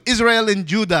house of Israel and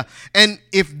Judah. And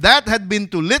if that had been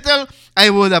too little, I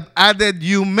would have added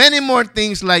you many more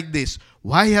things like this.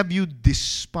 Why have you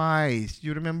despised?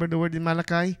 You remember the word in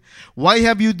Malachi? Why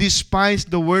have you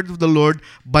despised the word of the Lord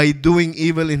by doing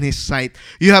evil in his sight?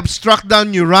 You have struck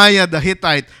down Uriah the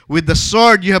Hittite. With the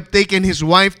sword you have taken his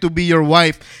wife to be your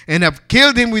wife, and have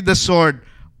killed him with the sword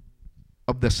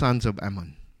of the sons of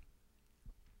Ammon.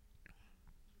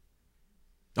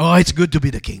 Oh, it's good to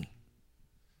be the king.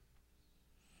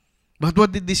 But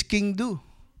what did this king do?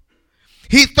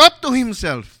 He thought to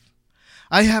himself,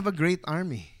 I have a great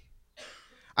army.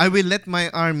 I will let my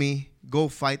army go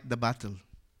fight the battle.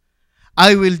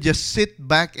 I will just sit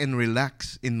back and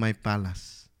relax in my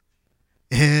palace.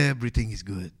 Everything is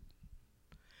good.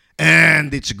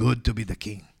 And it's good to be the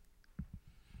king.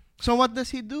 So what does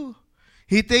he do?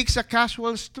 He takes a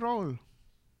casual stroll.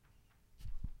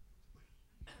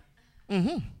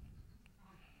 And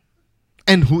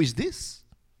who is this?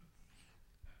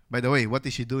 By the way, what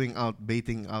is she doing out,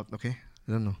 baiting out? Okay?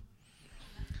 I don't know.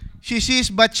 She sees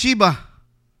Bathsheba.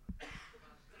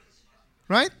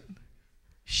 Right?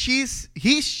 He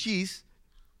sees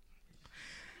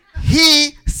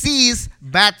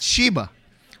Bathsheba.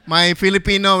 My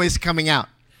Filipino is coming out.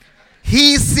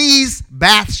 He sees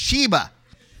Bathsheba.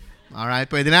 All right,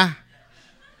 pwede na?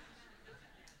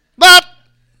 But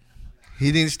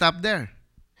he didn't stop there.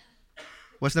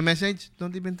 What's the message?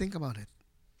 Don't even think about it.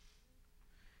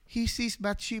 He sees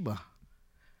Bathsheba,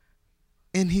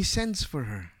 and he sends for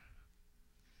her.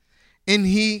 And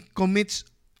he commits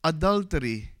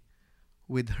adultery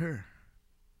with her.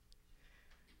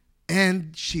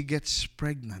 And she gets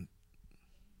pregnant.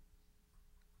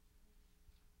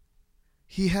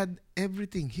 He had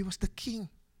everything. He was the king.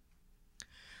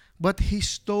 But he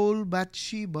stole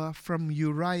Bathsheba from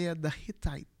Uriah the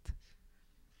Hittite.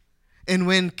 And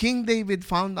when King David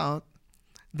found out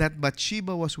that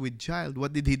Bathsheba was with child,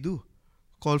 what did he do?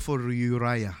 Call for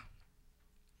Uriah.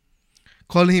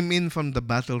 Call him in from the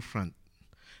battlefront.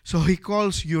 So he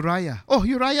calls Uriah. Oh,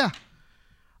 Uriah,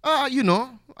 I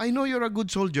know you're a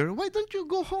good soldier. Why don't you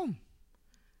go home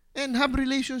and have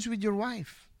relations with your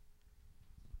wife?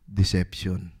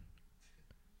 Deception.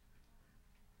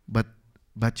 But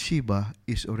Bathsheba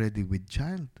is already with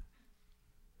child.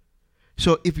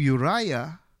 So if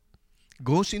Uriah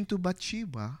goes into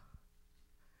Bathsheba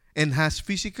and has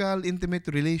physical, intimate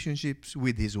relationships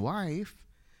with his wife,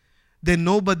 then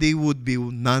nobody would be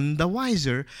none the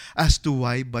wiser as to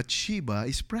why Bathsheba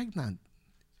is pregnant.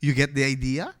 You get the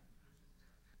idea?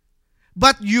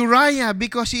 But Uriah,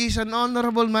 because he is an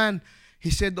honorable man, he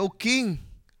said, "O king,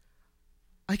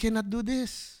 I cannot do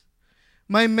this.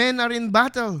 My men are in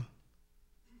battle."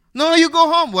 "No, you go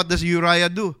home." What does Uriah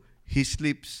do? He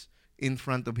sleeps in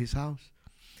front of his house.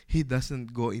 He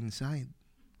doesn't go inside.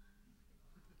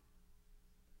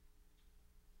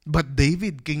 But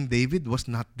King David was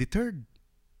not deterred.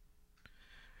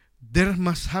 There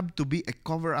must have to be a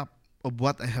cover-up of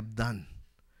what I have done.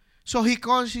 So he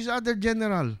calls his other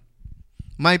general.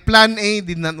 My plan A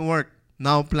did not work.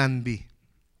 Now plan B.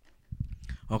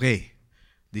 Okay,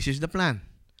 this is the plan.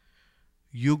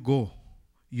 You go.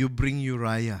 You bring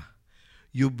Uriah.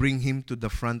 You bring him to the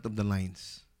front of the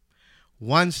lines.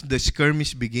 Once the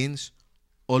skirmish begins,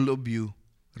 all of you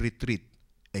retreat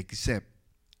except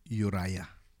Uriah.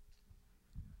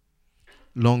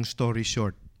 Long story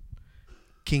short,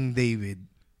 King David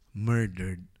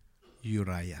murdered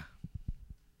Uriah.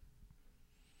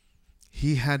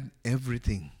 He had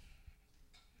everything,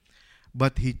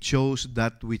 but he chose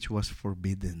that which was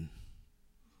forbidden.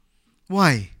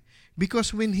 Why?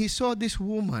 Because when he saw this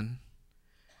woman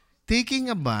taking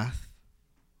a bath,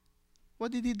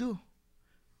 what did he do?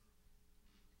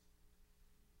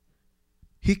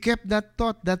 He kept that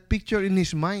thought, that picture in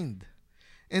his mind.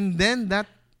 And then that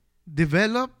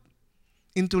developed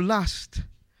into lust.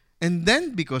 And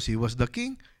then, because he was the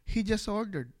king, he just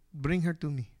ordered, bring her to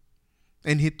me.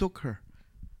 And he took her.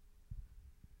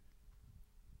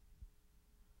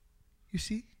 You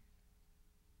see?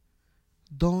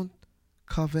 Don't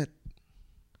covet.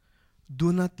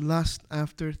 Do not lust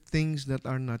after things that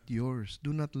are not yours.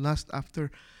 Do not lust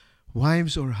after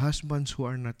wives or husbands who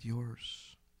are not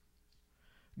yours.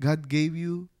 God gave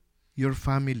you your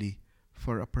family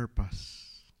for a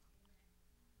purpose.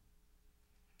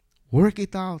 Work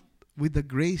it out with the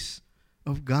grace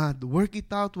of God. Work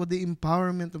it out with the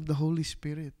empowerment of the Holy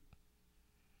Spirit.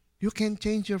 You can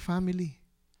change your family.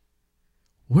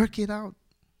 Work it out.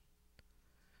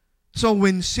 So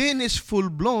when sin is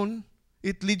full-blown,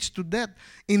 it leads to death.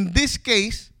 In this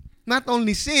case, not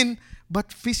only sin,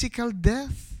 but physical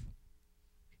death.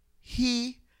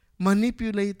 He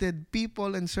manipulated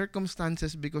people and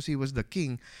circumstances because he was the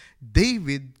king.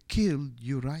 David killed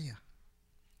Uriah.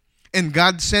 And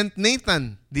God sent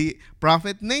Nathan, the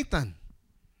prophet Nathan,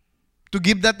 to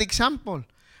give that example.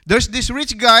 There's this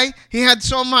rich guy, he had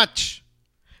so much.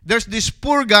 There's this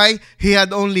poor guy, he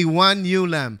had only one ewe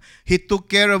lamb. He took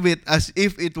care of it as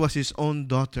if it was his own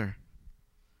daughter.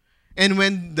 And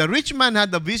when the rich man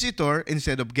had a visitor,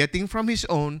 instead of getting from his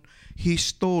own, he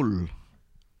stole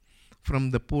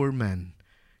from the poor man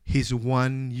his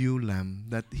one ewe lamb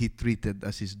that he treated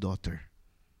as his daughter.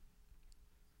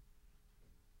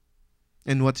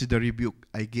 And what's the rebuke?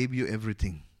 I gave you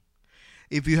everything.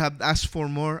 If you had asked for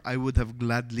more, I would have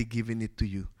gladly given it to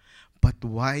you. But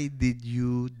why did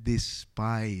you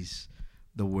despise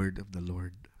the word of the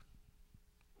Lord?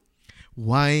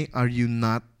 Why are you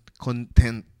not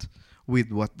content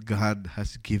with what God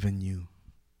has given you?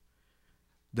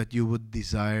 That you would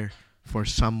desire for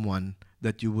someone,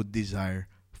 that you would desire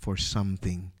for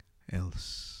something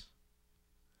else.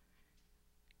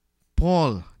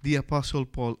 Paul, the Apostle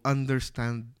Paul,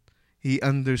 he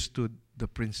understood the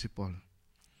principle.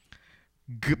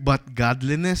 But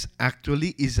godliness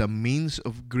actually is a means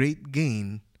of great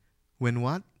gain when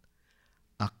what?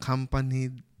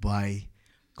 Accompanied by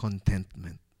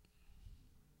contentment.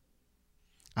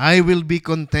 I will be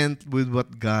content with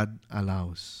what God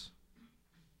allows.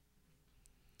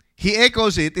 He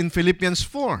echoes it in Philippians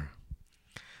 4.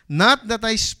 Not that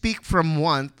I speak from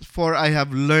want, for I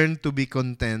have learned to be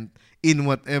content in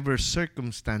whatever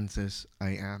circumstances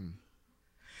I am.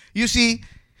 You see,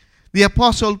 the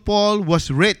Apostle Paul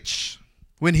was rich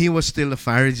when he was still a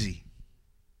Pharisee.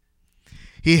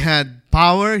 He had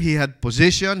power, he had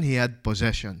position, he had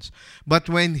possessions. But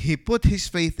when he put his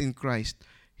faith in Christ,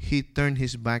 he turned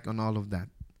his back on all of that.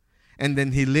 And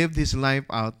then he lived his life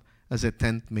out as a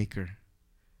tent maker.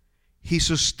 He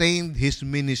sustained his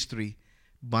ministry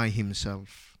by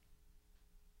himself.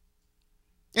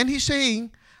 And he's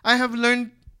saying, I have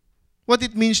learned what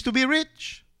it means to be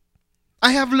rich.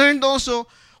 I have learned also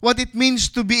what it means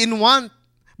to be in want.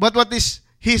 But what is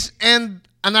his end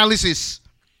analysis?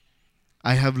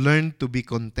 I have learned to be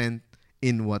content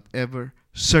in whatever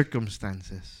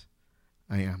circumstances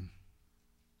I am.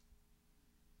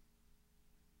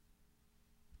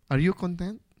 Are you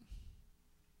content?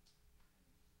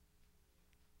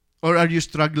 Or are you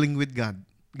struggling with God?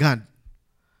 God,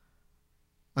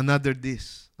 another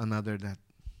this, another that.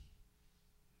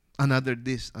 Another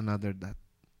this, another that.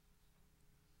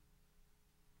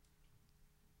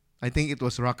 I think it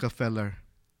was Rockefeller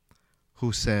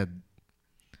who said,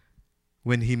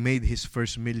 when he made his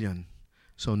first million,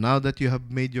 so now that you have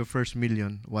made your first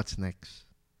million, what's next?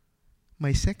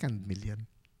 My second million.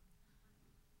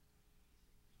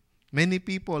 Many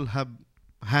people have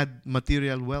had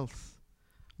material wealth,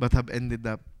 but have ended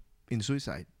up in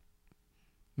suicide.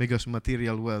 Because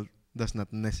material wealth does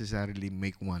not necessarily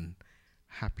make one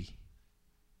happy.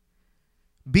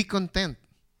 Be content,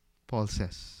 Paul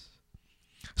says.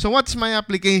 So what's my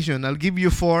application? I'll give you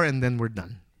 4 and then we're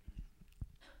done.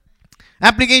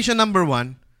 Application number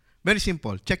 1, very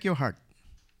simple. Check your heart.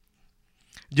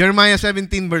 Jeremiah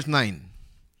 17 verse 9.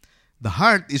 The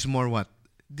heart is more what?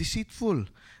 Deceitful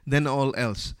than all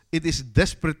else. It is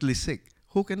desperately sick.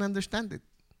 Who can understand it?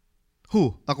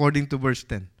 Who? According to verse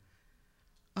 10.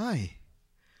 I,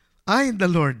 the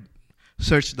Lord,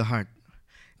 search the heart,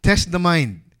 test the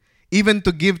mind, even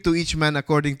to give to each man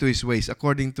according to his ways,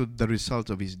 according to the results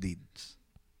of his deeds.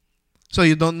 So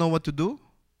you don't know what to do?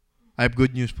 I have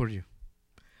good news for you.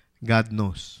 God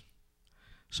knows.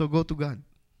 So go to God.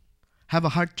 Have a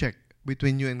heart check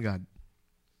between you and God.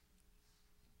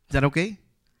 Is that okay?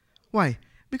 Why?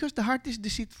 Because the heart is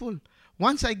deceitful.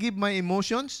 Once I give my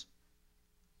emotions,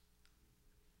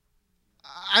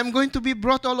 I'm going to be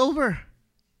brought all over.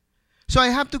 So I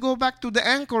have to go back to the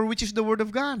anchor, which is the Word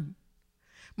of God.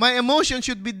 My emotion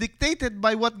should be dictated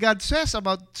by what God says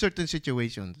about certain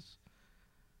situations.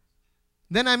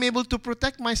 Then I'm able to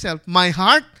protect myself, my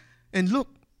heart, and look,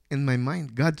 in my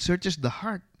mind. God searches the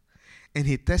heart, and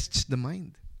He tests the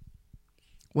mind.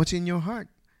 What's in your heart?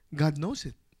 God knows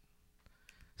it.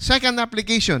 Second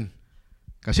application.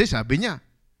 Kasi sabi niya,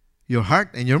 your heart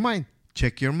and your mind.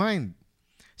 Check your mind.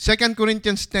 2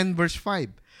 Corinthians 10 verse 5.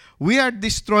 We are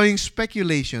destroying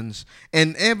speculations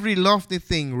and every lofty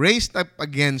thing raised up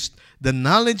against the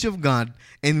knowledge of God,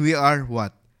 and we are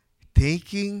what?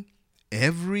 Taking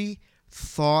every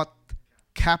thought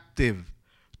captive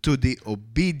to the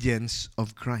obedience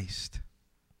of Christ.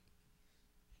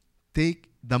 Take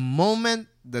the moment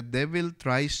the devil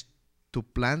tries to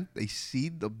plant a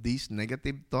seed of these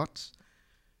negative thoughts.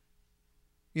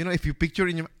 You know, if you picture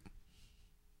in your...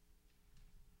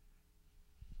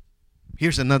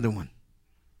 Here's another one.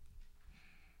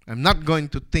 I'm not going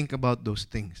to think about those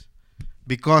things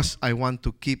because I want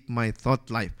to keep my thought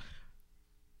life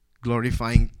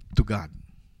glorifying to God.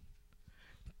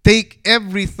 Take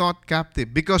every thought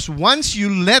captive, because once you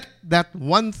let that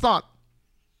one thought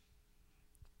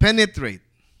penetrate,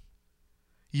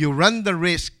 you run the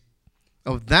risk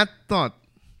of that thought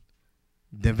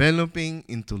developing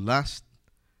into lust,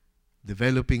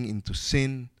 developing into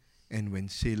sin, and when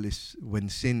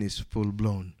sin is full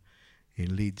blown, it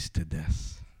leads to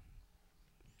death.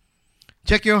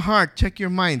 Check your heart, check your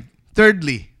mind.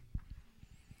 Thirdly,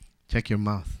 check your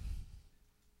mouth.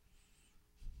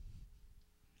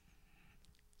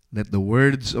 Let the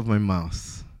words of my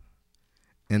mouth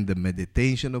and the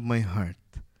meditation of my heart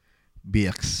be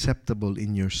acceptable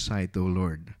in your sight, O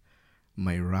Lord,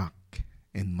 my rock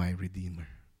and my redeemer.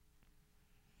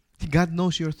 God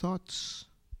knows your thoughts.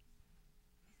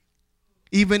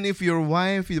 Even if your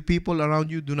wife, the people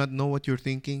around you do not know what you're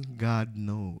thinking, God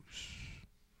knows.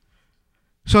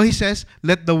 So He says,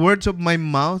 let the words of my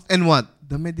mouth and what?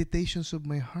 The meditations of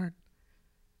my heart.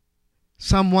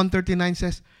 Psalm 139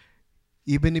 says,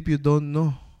 even if you don't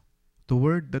know the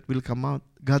word that will come out,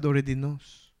 God already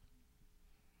knows.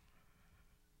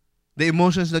 The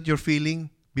emotions that you're feeling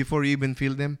before you even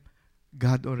feel them,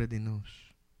 God already knows.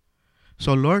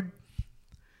 So Lord,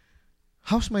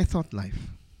 how's my thought life?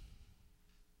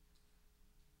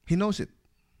 He knows it.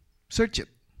 Search it.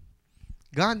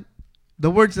 God,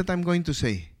 the words that I'm going to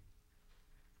say,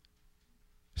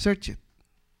 search it.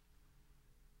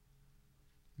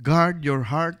 Guard your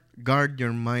heart, guard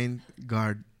your mind,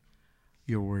 guard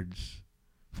your words.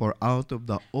 For out of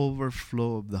the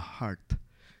overflow of the heart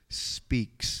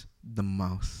speaks the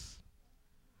mouth.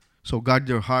 So guard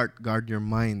your heart, guard your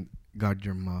mind, guard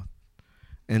your mouth.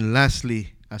 And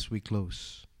lastly, as we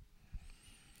close,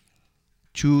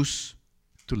 choose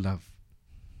to love.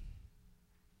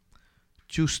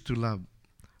 Choose to love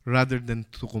rather than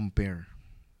to compare.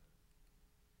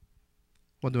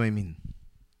 What do I mean?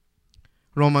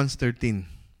 Romans 13.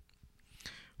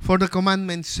 For the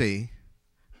commandments say,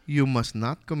 you must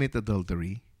not commit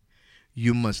adultery,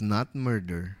 you must not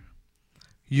murder,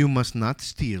 you must not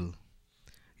steal,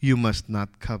 you must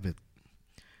not covet.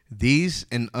 These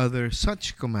and other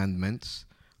such commandments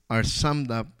are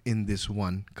summed up in this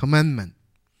one commandment.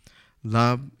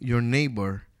 Love your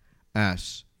neighbor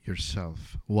as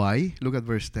yourself. Why? Look at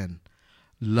verse 10.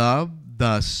 Love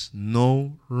does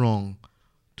no wrong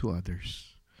to others.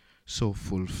 So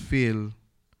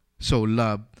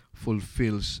love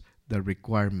fulfills the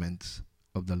requirements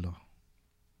of the law.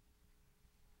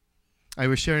 I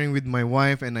was sharing with my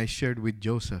wife and I shared with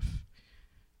Joseph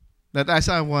that as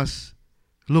I was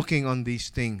looking on these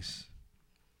things,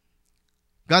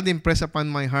 God impressed upon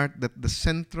my heart that the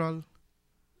central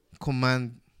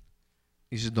command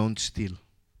is don't steal.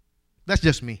 That's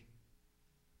just me.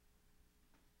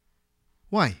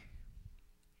 Why?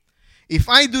 If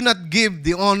I do not give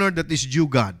the honor that is due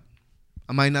God,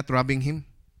 am I not robbing Him?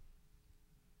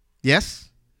 Yes?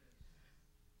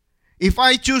 If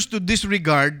I choose to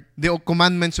disregard the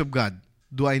commandments of God,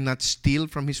 do I not steal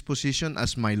from His position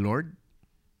as my Lord?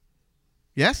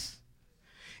 Yes?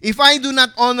 If I do not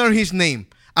honor His name,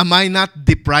 am I not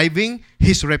depriving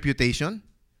His reputation?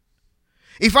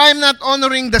 If I am not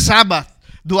honoring the Sabbath,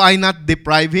 do I not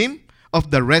deprive Him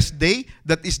of the rest day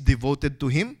that is devoted to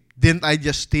Him? Didn't I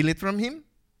just steal it from Him?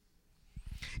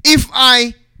 If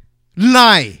I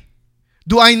lie,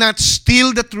 do I not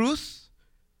steal the truth?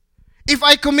 If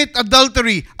I commit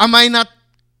adultery, am I not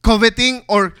coveting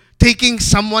or taking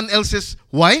someone else's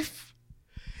wife?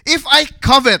 If I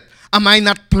covet, am I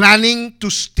not planning to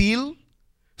steal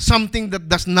something that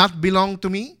does not belong to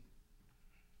me?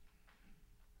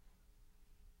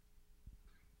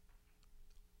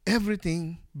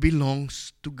 Everything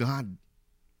belongs to God.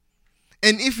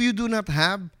 And if you do not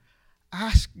have,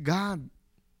 ask God.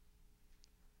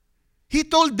 He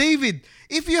told David,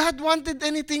 if you had wanted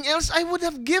anything else, I would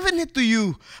have given it to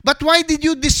you. But why did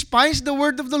you despise the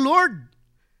word of the Lord?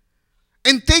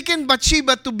 And taken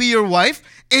Bathsheba to be your wife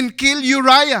and kill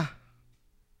Uriah.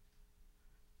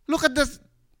 Look at the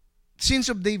sins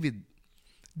of David.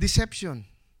 Deception,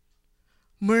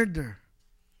 murder,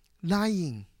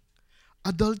 lying,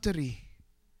 adultery.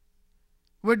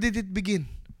 Where did it begin?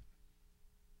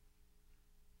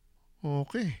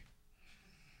 Okay.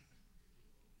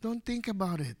 Don't think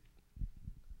about it.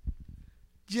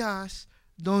 Just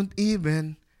don't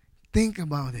even think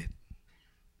about it.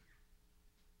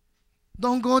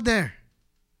 Don't go there.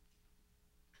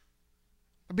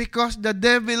 Because the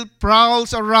devil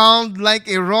prowls around like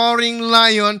a roaring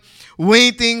lion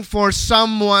waiting for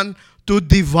someone to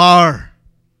devour.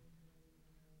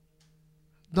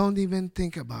 Don't even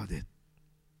think about it.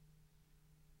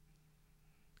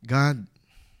 God,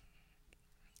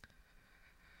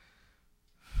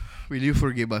 will you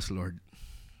forgive us, Lord,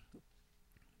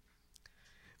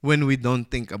 when we don't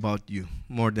think about you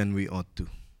more than we ought to?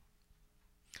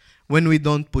 When we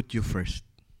don't put you first.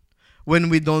 When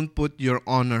we don't put your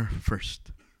honor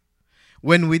first.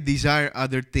 When we desire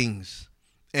other things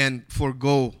and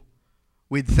forgo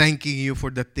with thanking you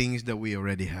for the things that we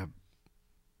already have.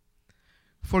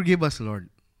 Forgive us, Lord,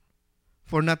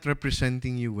 for not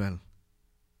representing you well.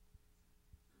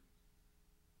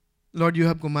 Lord, you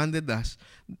have commanded us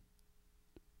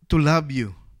to love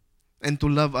you and to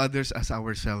love others as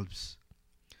ourselves.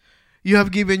 You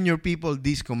have given your people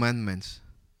these commandments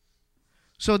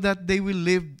so that they will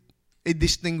live a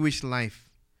distinguished life,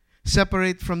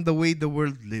 separate from the way the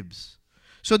world lives,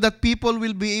 so that people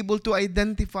will be able to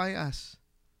identify us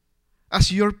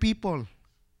as your people.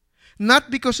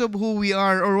 Not because of who we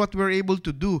are or what we're able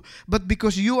to do, but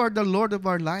because you are the Lord of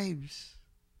our lives.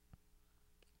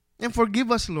 And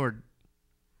forgive us, Lord,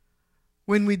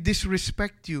 when we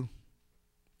disrespect you,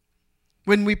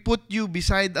 when we put you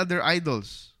beside other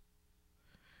idols,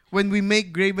 when we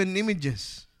make graven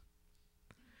images,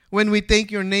 when we take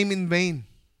your name in vain,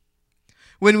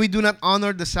 when we do not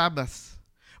honor the Sabbath,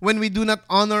 when we do not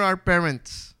honor our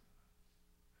parents,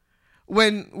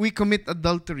 when we commit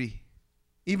adultery,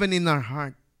 even in our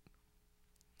heart,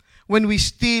 when we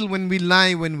steal, when we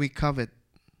lie, when we covet,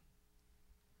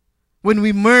 when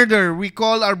we murder, we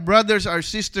call our brothers, our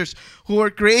sisters who are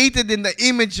created in the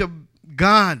image of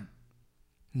God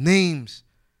names,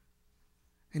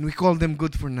 and we call them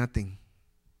good for nothing.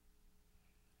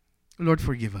 Lord,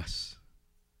 forgive us.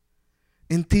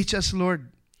 And teach us,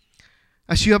 Lord,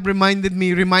 as you have reminded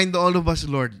me, remind all of us,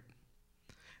 Lord,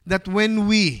 that when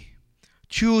we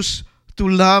choose to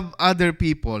love other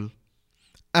people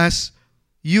as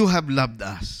you have loved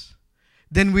us,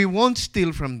 then we won't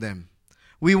steal from them.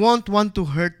 We won't want to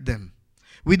hurt them.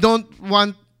 We don't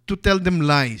want to tell them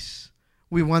lies.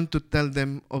 We want to tell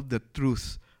them of the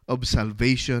truth of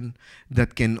salvation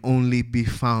that can only be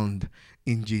found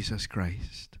in Jesus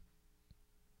Christ.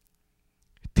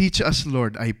 Teach us,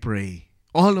 Lord, I pray,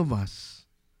 all of us,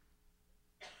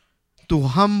 to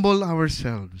humble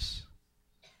ourselves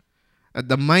at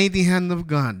the mighty hand of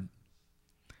God,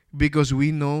 because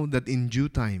we know that in due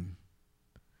time,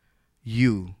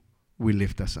 you will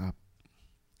lift us up.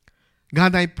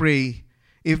 God, I pray,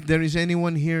 if there is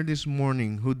anyone here this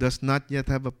morning who does not yet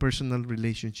have a personal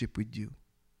relationship with you,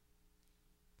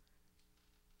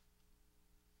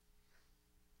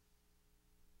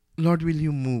 Lord, will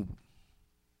you move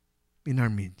in our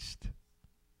midst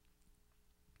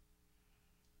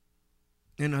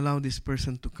and allow this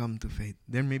person to come to faith?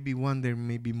 There may be one, there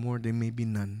may be more, there may be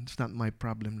none. It's not my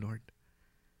problem, Lord.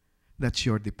 That's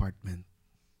your department.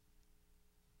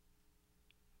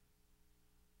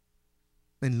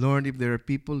 And Lord, if there are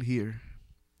people here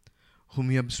whom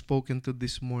you have spoken to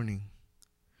this morning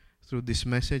through this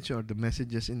message or the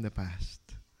messages in the past,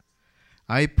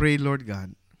 I pray, Lord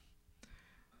God,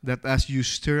 that as you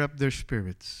stir up their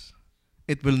spirits,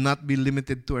 it will not be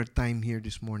limited to our time here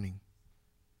this morning.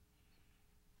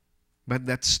 But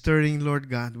that stirring, Lord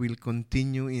God, will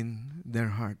continue in their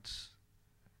hearts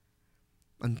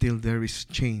until there is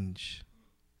change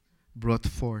brought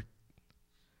forth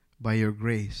by your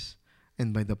grace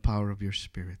and by the power of your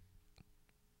Spirit.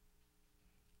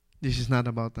 This is not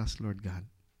about us, Lord God.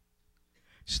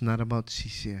 It's not about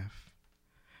CCF.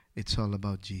 It's all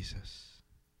about Jesus.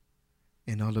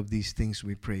 And all of these things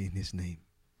we pray in His name.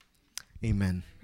 Amen.